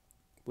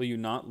 "Will you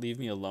not leave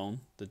me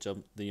alone?"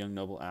 the young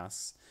noble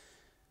asks,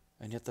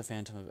 and yet the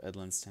phantom of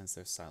Edlin stands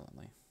there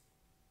silently.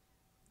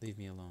 "Leave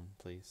me alone,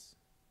 please."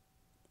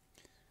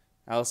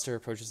 Alistair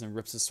approaches and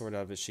rips his sword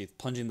out of his sheath,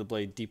 plunging the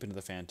blade deep into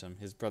the phantom.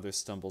 His brother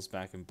stumbles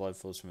back and blood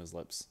flows from his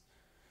lips.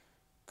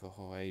 "Go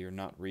away, you're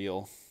not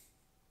real."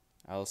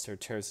 Alistair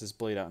tears his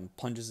blade out and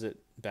plunges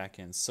it back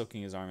in,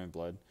 soaking his arm in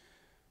blood.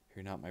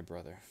 "You're not my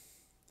brother.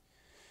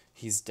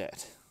 He's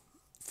dead."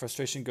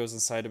 Frustration goes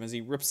inside him as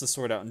he rips the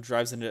sword out and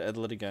drives into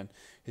Edlin again,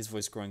 his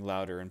voice growing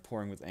louder and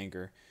pouring with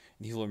anger.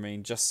 "And he will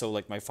remain just so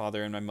like my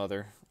father and my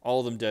mother, all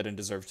of them dead and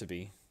deserve to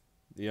be."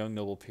 The young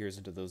noble peers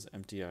into those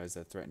empty eyes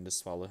that threaten to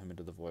swallow him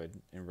into the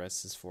void, and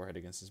rests his forehead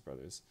against his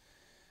brother's.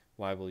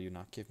 "Why will you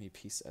not give me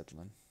peace,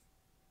 Edlin?"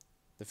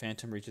 The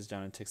phantom reaches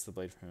down and takes the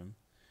blade from him.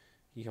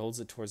 He holds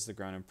it towards the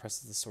ground and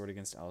presses the sword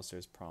against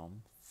Alistair's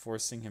palm,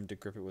 forcing him to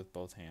grip it with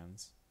both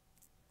hands.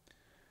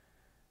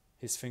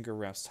 His finger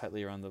wraps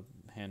tightly around the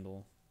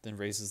handle, then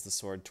raises the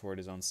sword toward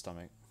his own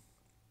stomach.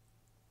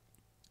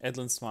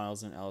 Edlin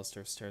smiles, and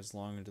Alistair stares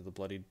long into the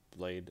bloody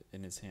blade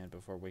in his hand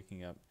before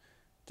waking up,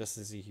 just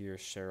as he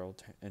hears Cheryl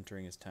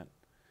entering his tent.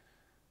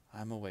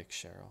 "I'm awake,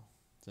 Cheryl,"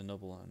 the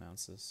noble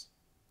announces.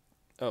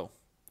 "Oh,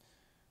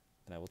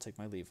 then I will take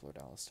my leave, Lord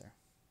Alistair."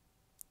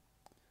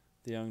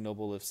 The young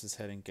noble lifts his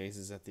head and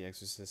gazes at the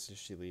exorcist as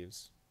she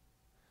leaves.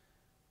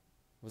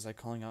 "Was I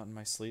calling out in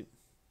my sleep?"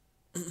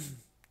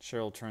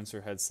 Cheryl turns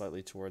her head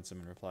slightly towards him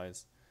and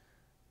replies,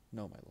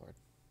 "No, my lord."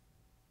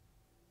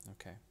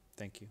 "Okay,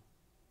 thank you."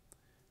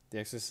 The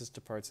exorcist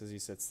departs as he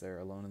sits there,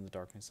 alone in the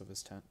darkness of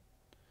his tent.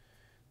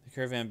 The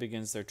caravan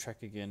begins their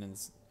trek again, and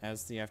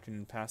as the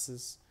afternoon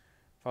passes,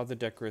 Father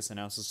Decorus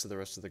announces to the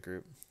rest of the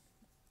group,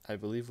 "I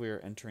believe we are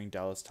entering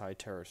Dallas Ty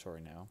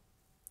territory now.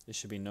 It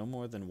should be no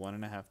more than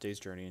 1.5 days'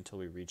 journey until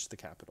we reach the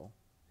capital."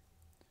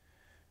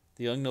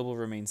 The young noble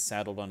remains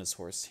saddled on his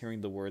horse,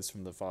 hearing the words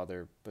from the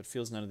father, but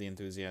feels none of the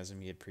enthusiasm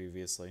he had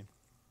previously.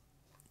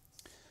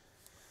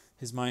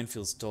 His mind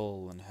feels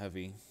dull and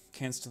heavy,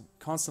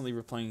 constantly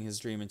replaying his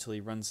dream until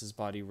he runs his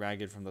body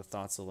ragged from the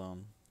thoughts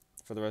alone.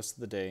 For the rest of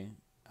the day,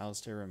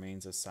 Alistair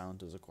remains as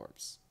silent as a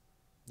corpse,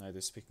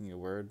 neither speaking a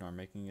word nor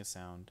making a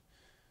sound,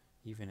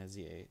 even as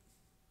he ate.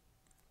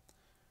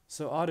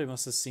 So odd it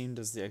must have seemed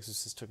as the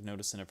exorcist took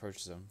notice and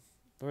approaches him.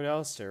 "Lord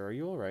Alistair, are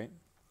you all right?"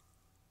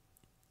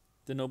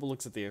 The noble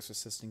looks at the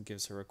exorcist and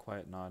gives her a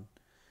quiet nod.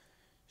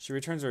 She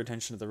returns her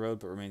attention to the road,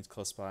 but remains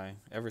close by,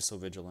 ever so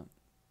vigilant.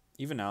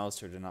 Even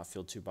Alistair did not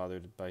feel too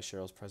bothered by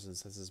Cheryl's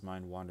presence as his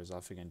mind wanders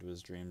off again to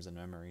his dreams and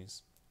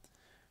memories.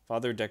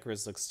 Father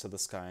Decorus looks to the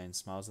sky and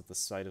smiles at the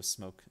sight of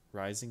smoke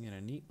rising in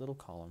a neat little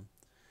column.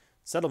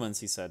 "Settlements,"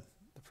 he said,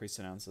 the priest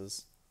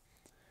announces.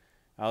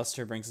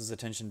 Alistair brings his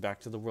attention back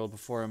to the world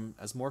before him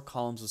as more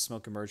columns of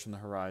smoke emerge from the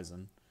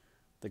horizon.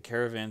 The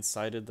caravan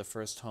sighted the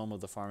first home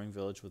of the farming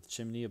village with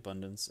chimney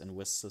abundance and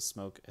wisps of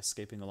smoke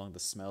escaping along the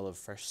smell of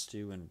fresh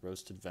stew and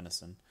roasted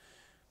venison,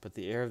 but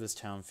the air of this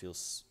town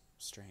feels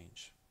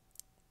strange.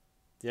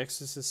 The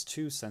exorcist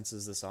too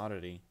senses this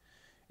oddity,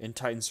 and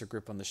tightens her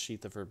grip on the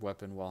sheath of her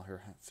weapon while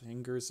her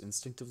fingers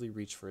instinctively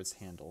reach for its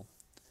handle.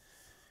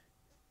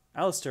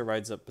 Alistair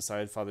rides up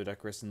beside Father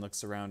Decorus and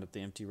looks around at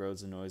the empty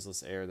roads and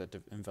noiseless air that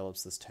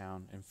envelops this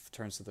town, and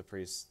turns to the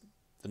priest.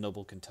 The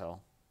noble can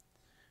tell.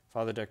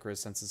 Father Decorus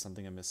senses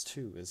something amiss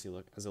too, as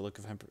a look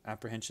of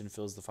apprehension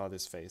fills the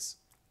father's face.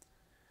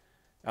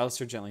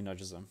 Alistair gently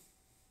nudges him.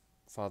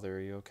 "Father,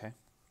 are you okay?"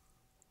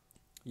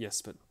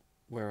 "Yes, but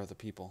where are the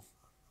people?"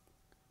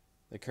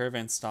 The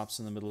caravan stops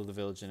in the middle of the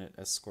village and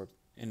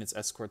its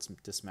escorts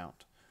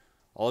dismount.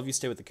 All of you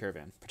stay with the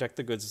caravan. Protect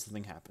the goods if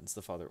something happens,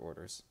 the father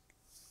orders.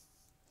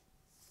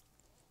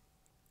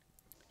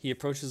 He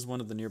approaches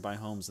one of the nearby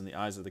homes, and the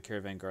eyes of the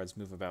caravan guards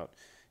move about,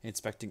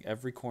 inspecting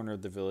every corner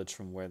of the village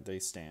from where they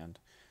stand.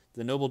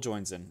 The noble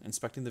joins in,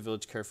 inspecting the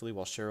village carefully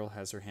while Cheryl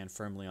has her hand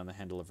firmly on the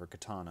handle of her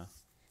katana.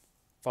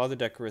 Father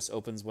Decorus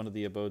opens one of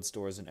the abode's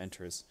doors and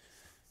enters.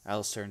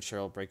 Alistair and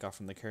Cheryl break off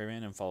from the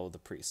caravan and follow the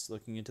priest,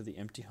 looking into the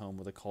empty home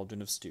with a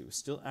cauldron of stew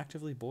still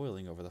actively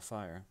boiling over the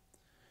fire.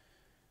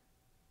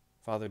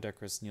 Father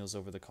Decorus kneels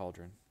over the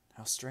cauldron.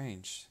 How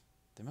strange.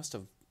 They must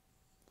have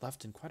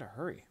left in quite a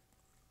hurry.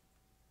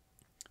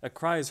 A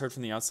cry is heard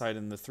from the outside,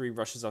 and the three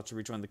rushes out to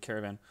rejoin the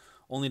caravan,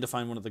 only to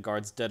find one of the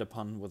guards dead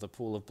upon with a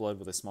pool of blood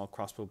with a small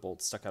crossbow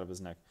bolt stuck out of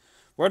his neck.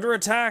 We're under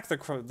attack,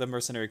 the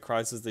mercenary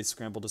cries as they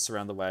scramble to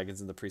surround the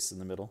wagons and the priest in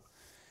the middle.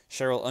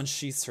 Cheryl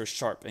unsheaths her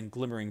sharp and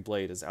glimmering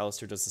blade as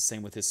Alistair does the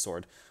same with his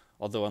sword,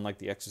 although unlike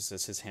the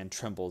exorcist, his hand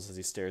trembles as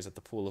he stares at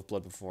the pool of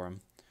blood before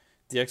him.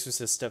 The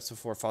exorcist steps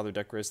before Father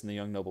Decorus and the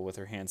young noble with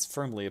her hands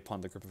firmly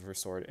upon the grip of her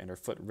sword and her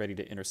foot ready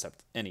to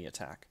intercept any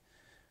attack.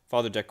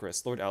 Father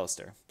Decorus, Lord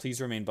Alistair,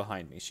 please remain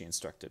behind me, she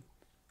instructed.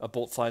 A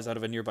bolt flies out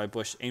of a nearby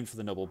bush aimed for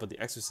the noble, but the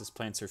exorcist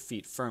plants her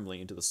feet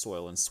firmly into the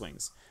soil and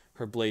swings,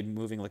 her blade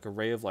moving like a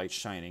ray of light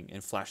shining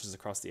and flashes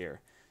across the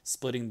air,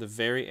 splitting the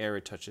very air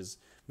it touches,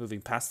 moving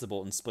past the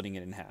bolt and splitting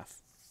it in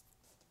half.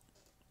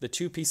 The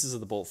two pieces of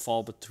the bolt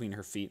fall between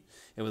her feet,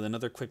 and with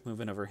another quick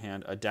movement of her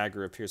hand, a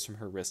dagger appears from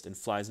her wrist and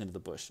flies into the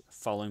bush,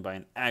 followed by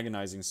an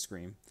agonizing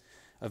scream.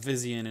 A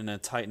Vizian in a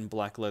tightened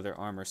black leather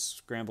armor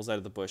scrambles out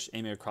of the bush,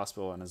 aiming a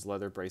crossbow on his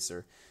leather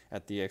bracer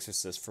at the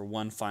exorcist for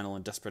one final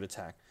and desperate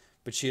attack,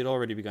 but she had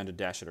already begun to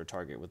dash at her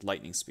target with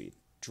lightning speed,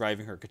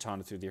 driving her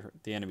katana through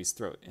the enemy's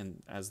throat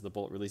and as the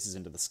bolt releases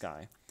into the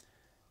sky.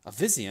 A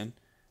Vizian?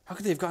 How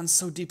could they have gotten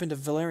so deep into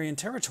Valerian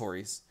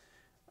territories?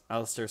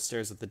 Alistair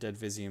stares at the dead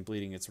Vizian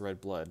bleeding its red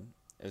blood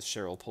as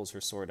Cheryl pulls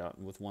her sword out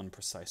with one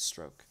precise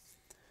stroke.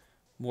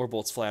 More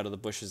bolts fly out of the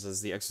bushes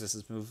as the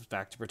exorcist moves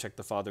back to protect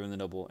the father and the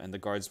noble, and the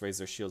guards raise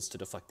their shields to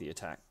deflect the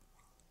attack.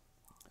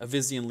 A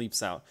Vizian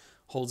leaps out,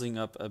 holding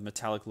up a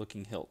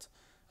metallic-looking hilt.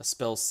 A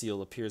spell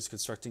seal appears,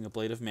 constructing a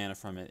blade of mana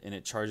from it, and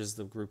it charges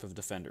the group of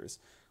defenders.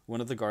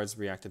 One of the guards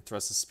reacted,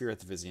 thrusts a spear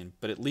at the Vizian,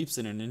 but it leaps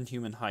in an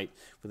inhuman height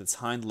with its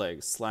hind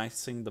legs,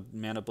 slicing the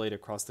mana blade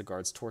across the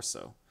guard's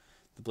torso.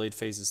 The blade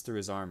phases through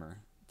his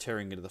armor,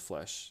 tearing into the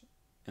flesh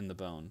and the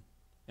bone,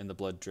 and the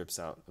blood drips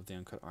out of the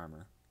uncut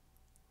armor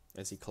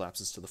as he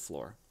collapses to the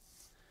floor.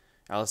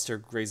 Alistair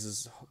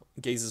gazes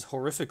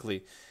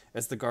horrifically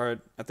at the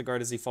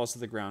guard as he falls to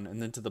the ground,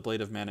 and then to the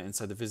blade of mana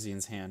inside the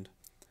Vizian's hand.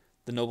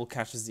 The noble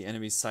catches the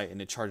enemy's sight,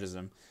 and it charges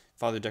him.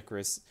 Father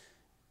Decorus,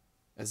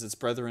 as its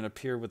brethren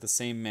appear with the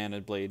same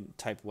mana blade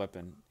type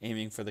weapon,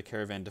 aiming for the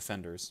caravan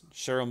defenders.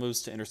 Cheryl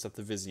moves to intercept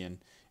the Vizian,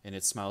 and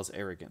it smiles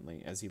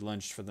arrogantly as he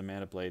lunged for the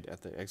mana blade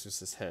at the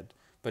exorcist's head.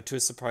 But to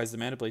his surprise, the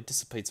mana blade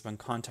dissipates upon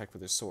contact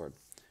with her sword.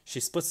 She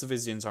splits the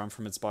Vizian's arm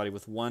from its body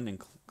with one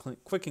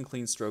quick and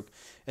clean stroke,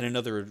 and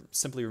another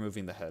simply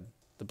removing the head.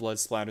 The blood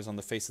splatters on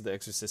the face of the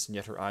exorcist, and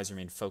yet her eyes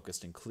remain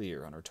focused and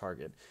clear on her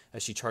target,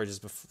 as she charges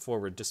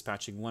forward,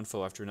 dispatching one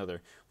foe after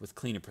another with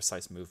clean and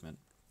precise movement.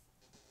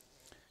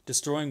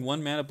 Destroying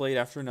one mana blade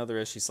after another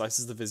as she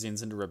slices the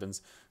Vizians into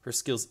ribbons, her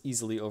skills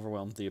easily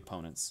overwhelmed the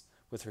opponents.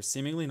 With her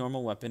seemingly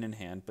normal weapon in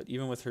hand, but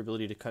even with her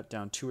ability to cut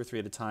down 2 or 3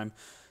 at a time,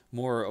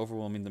 more are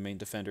overwhelming the main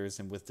defenders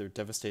and with their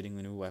devastating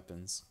new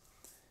weapons.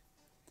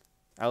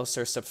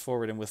 Alistair steps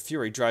forward and with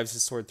fury drives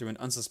his sword through an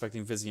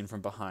unsuspecting Vizian from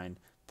behind,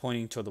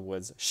 pointing toward the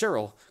woods.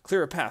 Cheryl,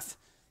 clear a path.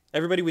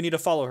 Everybody, we need to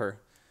follow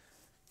her.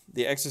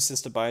 The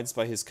exorcist abides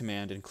by his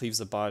command and cleaves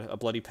a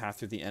bloody path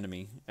through the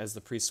enemy, as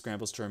the priest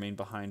scrambles to remain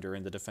behind her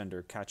and the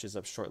defender catches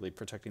up shortly,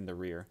 protecting the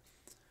rear.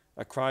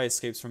 A cry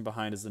escapes from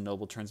behind as the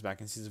noble turns back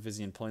and sees a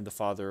Vizian pulling the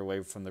father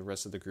away from the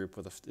rest of the group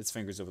with its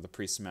fingers over the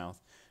priest's mouth.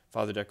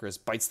 Father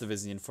Decorus bites the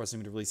Vizian, forcing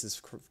him to release his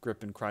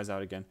grip, and cries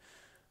out again.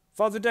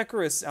 Father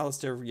Decorus!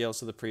 Alistair yells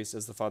to the priest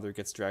as the father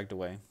gets dragged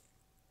away.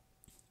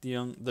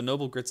 The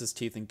noble grits his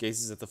teeth and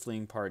gazes at the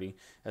fleeing party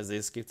as they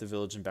escape the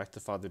village and back to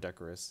Father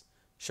Decorus.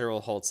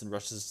 Cheryl halts and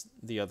rushes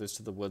the others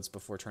to the woods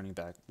before turning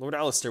back. Lord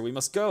Alistair, we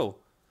must go!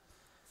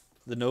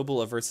 The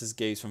noble averts his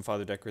gaze from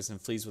Father Decorus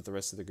and flees with the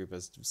rest of the group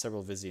as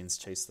several Vizians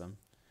chase them.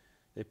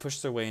 They push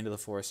their way into the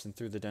forest, and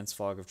through the dense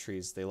fog of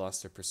trees they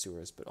lost their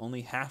pursuers, but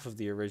only half of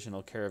the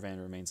original caravan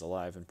remains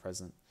alive and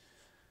present.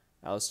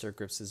 Alistair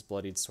grips his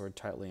bloodied sword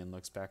tightly and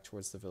looks back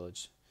towards the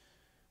village.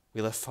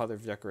 We left Father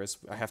Decorus.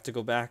 I have to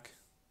go back.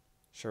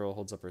 Cheryl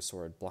holds up her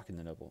sword, blocking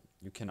the noble.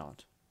 You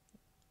cannot.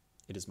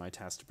 It is my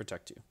task to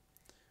protect you.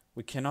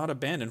 We cannot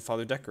abandon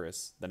Father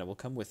Decorus. Then I will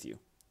come with you.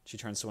 She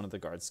turns to one of the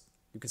guards.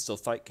 You can still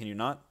fight, can you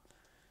not?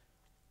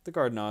 The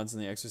guard nods,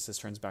 and the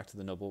exorcist turns back to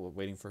the noble,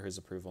 waiting for his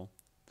approval.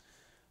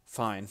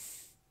 Fine.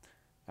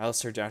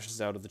 Alistair dashes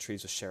out of the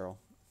trees with Cheryl.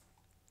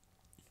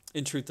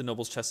 In truth, the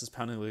noble's chest is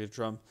pounding like a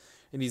drum,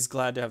 and he's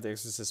glad to have the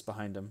exorcist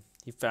behind him.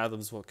 He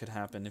fathoms what could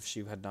happen if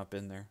she had not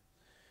been there.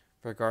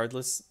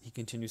 Regardless, he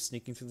continues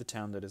sneaking through the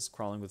town that is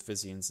crawling with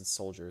Vizians and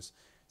soldiers,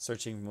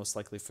 searching most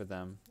likely for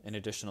them and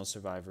additional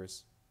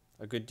survivors.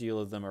 A good deal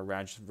of them are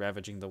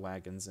ravaging the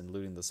wagons and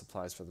looting the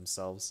supplies for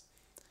themselves.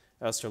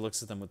 Alistair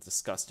looks at them with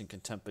disgust and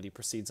contempt, but he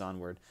proceeds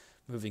onward,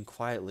 moving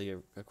quietly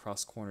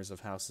across corners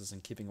of houses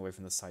and keeping away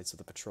from the sights of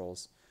the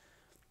patrols.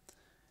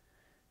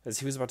 As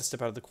he was about to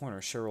step out of the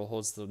corner, Cheryl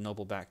holds the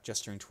noble back,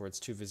 gesturing towards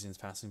two Vizians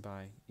passing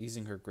by,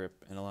 easing her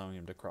grip and allowing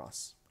him to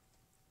cross.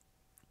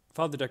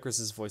 Father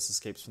Decrus's voice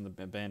escapes from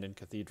the abandoned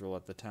cathedral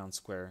at the town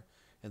square,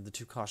 and the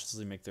two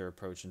cautiously make their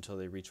approach until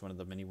they reach one of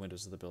the many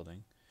windows of the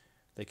building.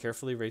 They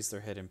carefully raise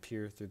their head and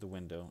peer through the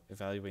window,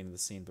 evaluating the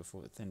scene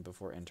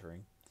before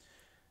entering.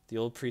 The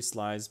old priest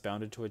lies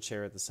bounded to a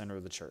chair at the center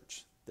of the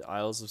church. The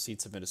aisles of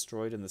seats have been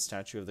destroyed, and the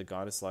statue of the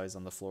goddess lies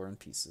on the floor in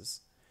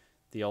pieces.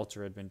 The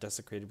altar had been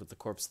desecrated with the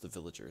corpse of the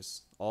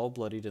villagers, all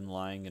bloodied and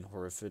lying in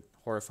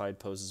horrified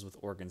poses with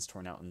organs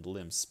torn out and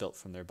limbs spilt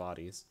from their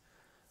bodies.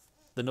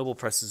 The noble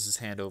presses his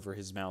hand over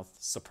his mouth,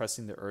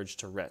 suppressing the urge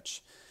to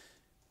retch,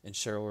 and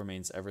Cheryl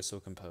remains ever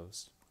so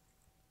composed.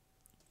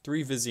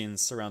 3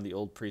 Vizians surround the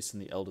old priest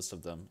and the eldest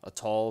of them, a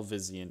tall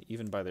Vizian,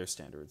 even by their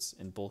standards,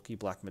 in bulky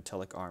black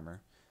metallic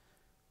armor.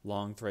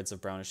 Long threads of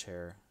brownish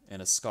hair,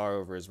 and a scar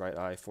over his right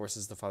eye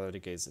forces the father to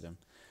gaze at him.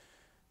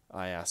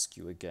 I ask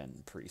you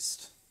again,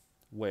 priest,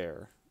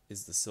 where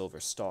is the silver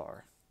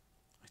star?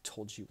 I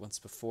told you once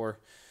before,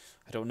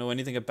 I don't know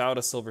anything about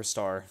a silver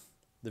star.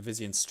 The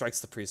Vizian strikes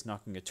the priest,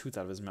 knocking a tooth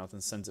out of his mouth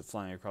and sends it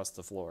flying across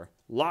the floor.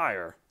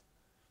 Liar!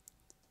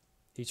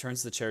 He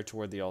turns the chair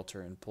toward the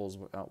altar and pulls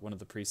out one of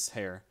the priest's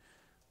hair,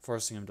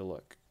 forcing him to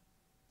look.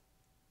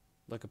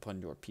 Look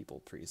upon your people,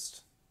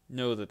 priest.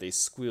 Know that they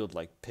squealed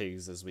like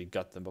pigs as we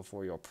gut them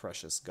before your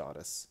precious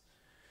goddess.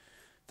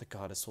 The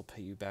goddess will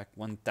pay you back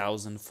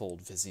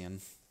 1,000-fold,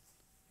 Vizian.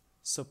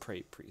 So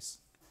pray, priest.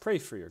 Pray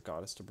for your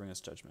goddess to bring us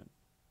judgment.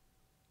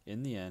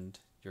 In the end,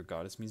 your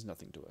goddess means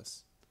nothing to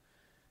us.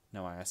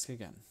 Now I ask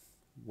again,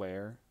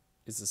 where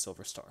is the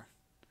silver star?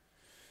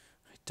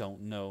 I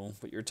don't know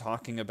what you're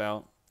talking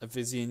about. A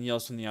Vizian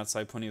yells from the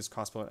outside, pointing his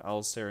crossbow at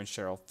Alistair and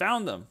Cheryl.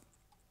 Found them!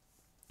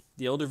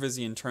 The elder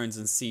Vizian turns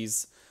and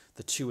sees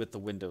the two at the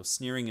window,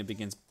 sneering, and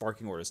begins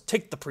barking orders.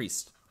 Take the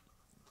priest!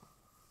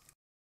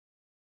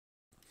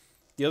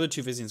 The other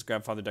 2 Vizians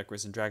grab Father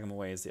Decrus and drag him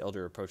away as the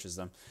elder approaches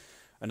them.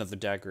 Another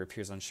dagger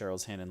appears on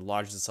Cheryl's hand and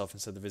lodges itself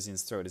inside the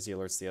Vizian's throat as he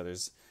alerts the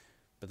others,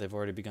 but they've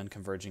already begun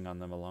converging on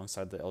them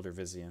alongside the elder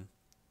Vizian.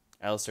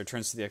 Alistair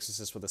turns to the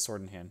exorcist with a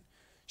sword in hand.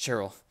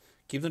 Cheryl,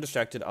 keep them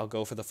distracted. I'll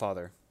go for the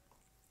father.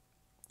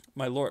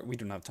 My lord, we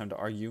don't have time to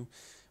argue.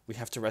 We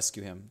have to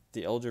rescue him.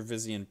 The elder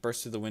Vizian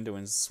bursts through the window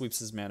and sweeps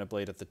his mana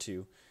blade at the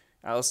 2.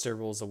 Alistair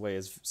rolls away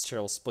as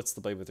Cheryl splits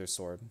the blade with her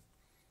sword.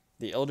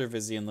 The elder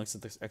Vizian looks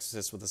at the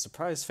exorcist with a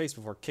surprised face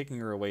before kicking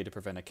her away to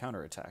prevent a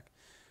counterattack.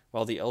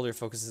 While the elder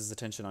focuses his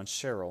attention on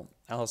Cheryl,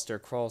 Alistair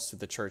crawls through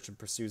the church and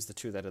pursues the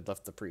 2 that had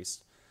left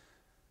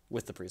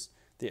with the priest.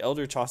 The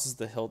elder tosses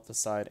the hilt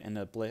aside, and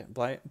a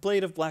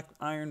blade of black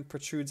iron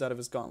protrudes out of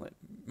his gauntlet.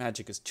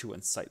 Magic is too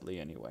unsightly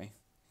anyway.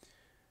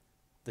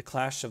 The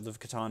clash of the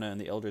katana and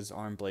the elder's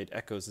arm blade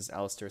echoes as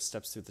Alistair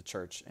steps through the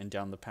church and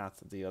down the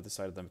path of the other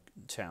side of the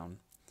town.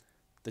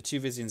 The 2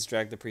 Vizians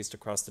drag the priest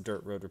across the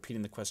dirt road,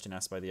 repeating the question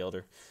asked by the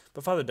elder,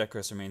 but Father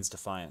Decrus remains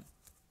defiant.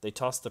 They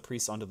toss the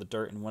priest onto the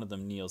dirt, and one of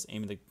them kneels,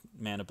 aiming the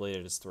mana blade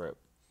at his throat.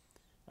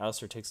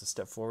 Alistair takes a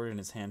step forward, and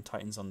his hand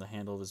tightens on the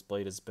handle of his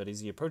blade but as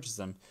he approaches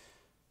them,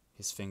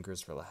 his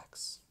fingers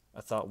relax.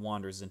 A thought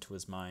wanders into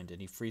his mind, and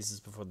he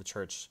freezes before the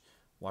church,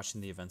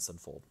 watching the events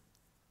unfold.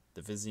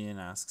 The Vizian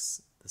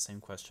asks the same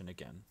question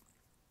again.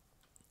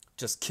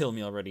 Just kill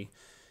me already.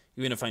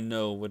 Even if I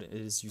know what it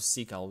is you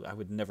seek, I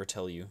would never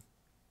tell you.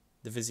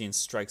 The Vizian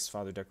strikes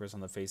Father Decrus on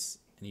the face,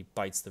 and he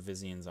bites the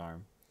Vizian's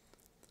arm.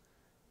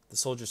 The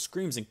soldier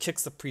screams and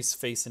kicks the priest's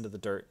face into the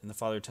dirt, and the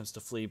father attempts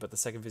to flee, but the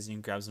second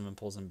Vizian grabs him and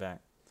pulls him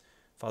back.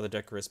 Father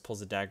Decrus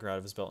pulls a dagger out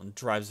of his belt and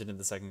drives it into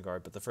the second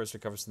guard, but the first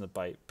recovers from the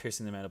bite,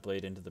 piercing the mana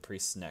blade into the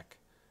priest's neck.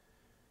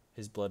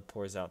 His blood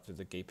pours out through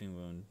the gaping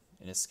wound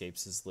and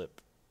escapes his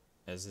lip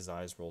as his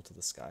eyes roll to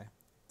the sky.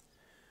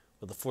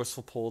 With a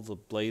forceful pull, the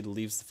blade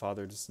leaves the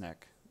father's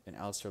neck, and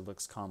Alistair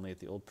looks calmly at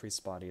the old priest's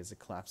body as it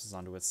collapses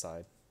onto its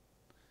side.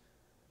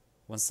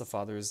 Once the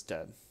father is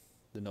dead,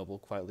 the noble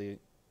quietly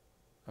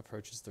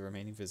approaches the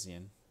remaining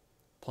Vizian,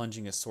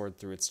 plunging his sword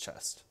through its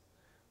chest.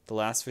 The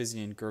last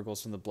Vizian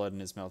gurgles from the blood in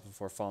his mouth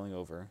before falling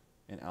over,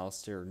 and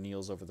Alistair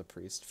kneels over the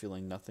priest,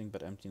 feeling nothing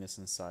but emptiness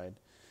inside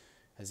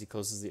as he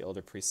closes the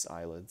elder priest's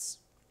eyelids.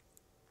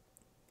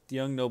 The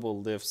young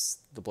noble lifts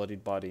the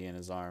bloodied body in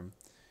his arm,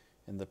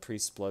 and the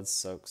priest's blood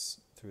soaks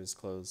through his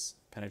clothes,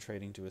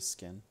 penetrating to his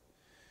skin.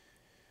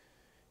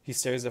 He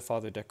stares at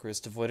Father Decrus,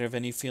 devoid of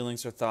any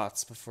feelings or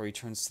thoughts, before he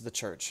turns to the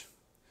church.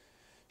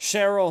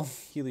 Cheryl!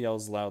 He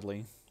yells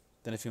loudly.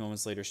 Then a few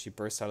moments later, she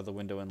bursts out of the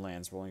window and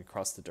lands, rolling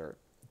across the dirt.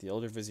 The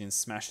elder Vizian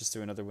smashes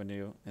through another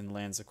window and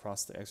lands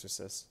across the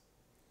exorcist.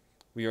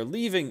 We are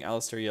leaving,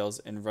 Alistair yells,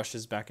 and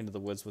rushes back into the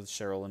woods with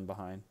Cheryl in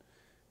behind.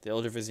 The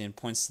elder Vizian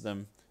points to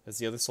them as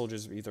the other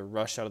soldiers either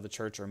rush out of the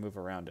church or move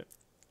around it.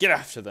 Get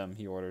after them,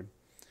 he ordered.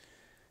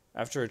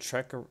 After a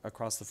trek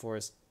across the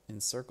forest in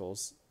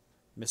circles,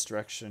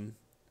 misdirection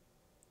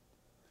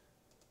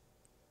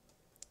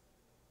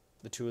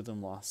The two of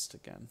them lost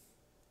again,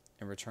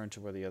 and return to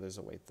where the others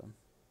await them.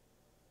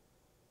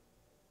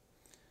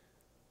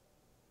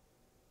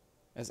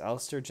 As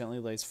Alistair gently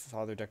lays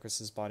Father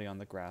Decrus's body on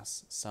the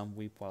grass, some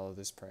weep while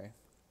others pray.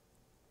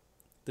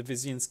 The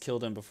Vizians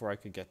killed him before I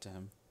could get to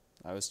him.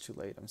 I was too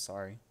late, I'm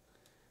sorry.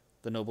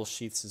 The noble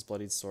sheaths his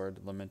bloodied sword,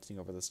 lamenting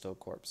over the still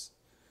corpse.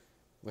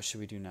 What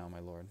should we do now, my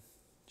lord?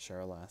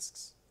 Cheryl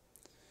asks.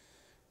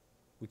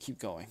 We keep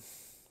going.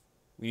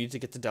 We need to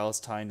get to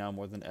Dallas Ty now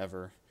more than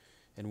ever,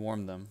 and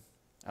warm them.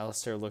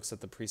 Alistair looks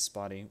at the priest's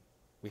body.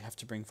 We have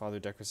to bring Father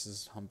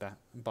Decrus's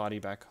body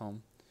back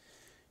home.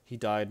 He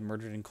died,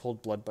 murdered in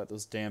cold blood by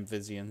those damn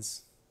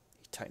Vizians.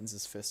 He tightens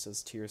his fist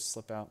as tears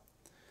slip out.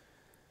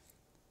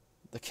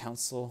 The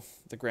council,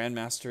 the Grand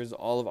Masters,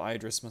 all of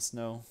Idris must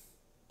know.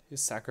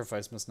 His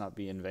sacrifice must not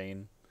be in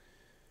vain.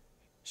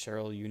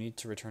 Cheryl, you need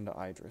to return to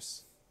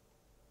Idris.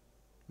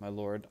 My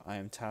lord, I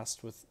am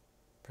tasked with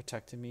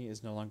protecting me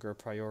is no longer a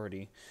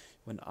priority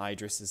when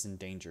Idris is in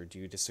danger. Do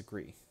you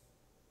disagree?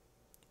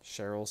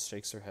 Cheryl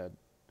shakes her head.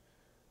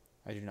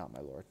 I do not,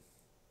 my lord.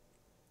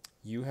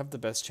 You have the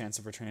best chance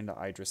of returning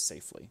to Idris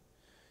safely.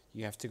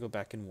 You have to go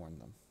back and warn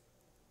them.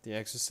 The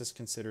exorcist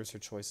considers her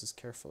choices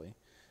carefully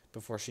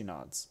before she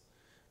nods.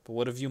 But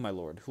what of you, my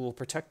lord? Who will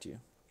protect you?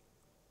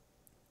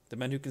 The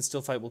men who can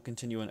still fight will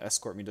continue and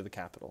escort me to the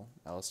capital.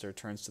 Alistair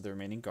turns to the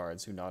remaining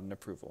guards, who nod in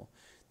approval,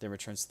 then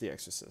returns to the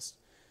exorcist.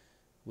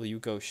 Will you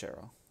go,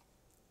 Cheryl?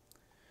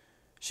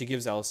 She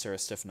gives Alistair a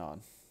stiff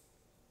nod.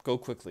 Go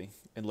quickly,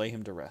 and lay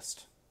him to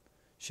rest.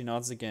 She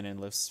nods again and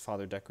lifts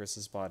Father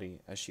Decrus's body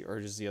as she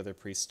urges the other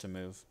priests to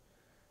move.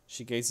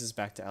 She gazes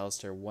back to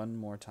Alistair one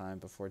more time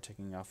before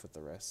taking off with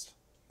the rest.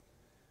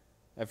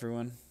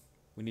 Everyone,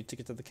 we need to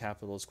get to the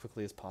capital as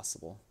quickly as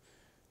possible.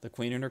 The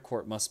queen and her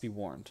court must be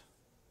warned.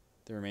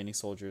 The remaining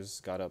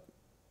soldiers got up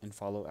and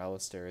follow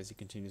Alistair as he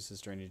continues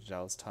his journey to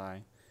Dallas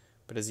Ty,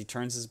 but as he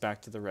turns his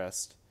back to the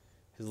rest,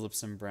 his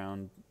lips and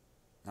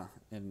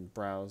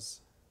brows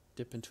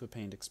dip into a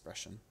pained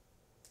expression.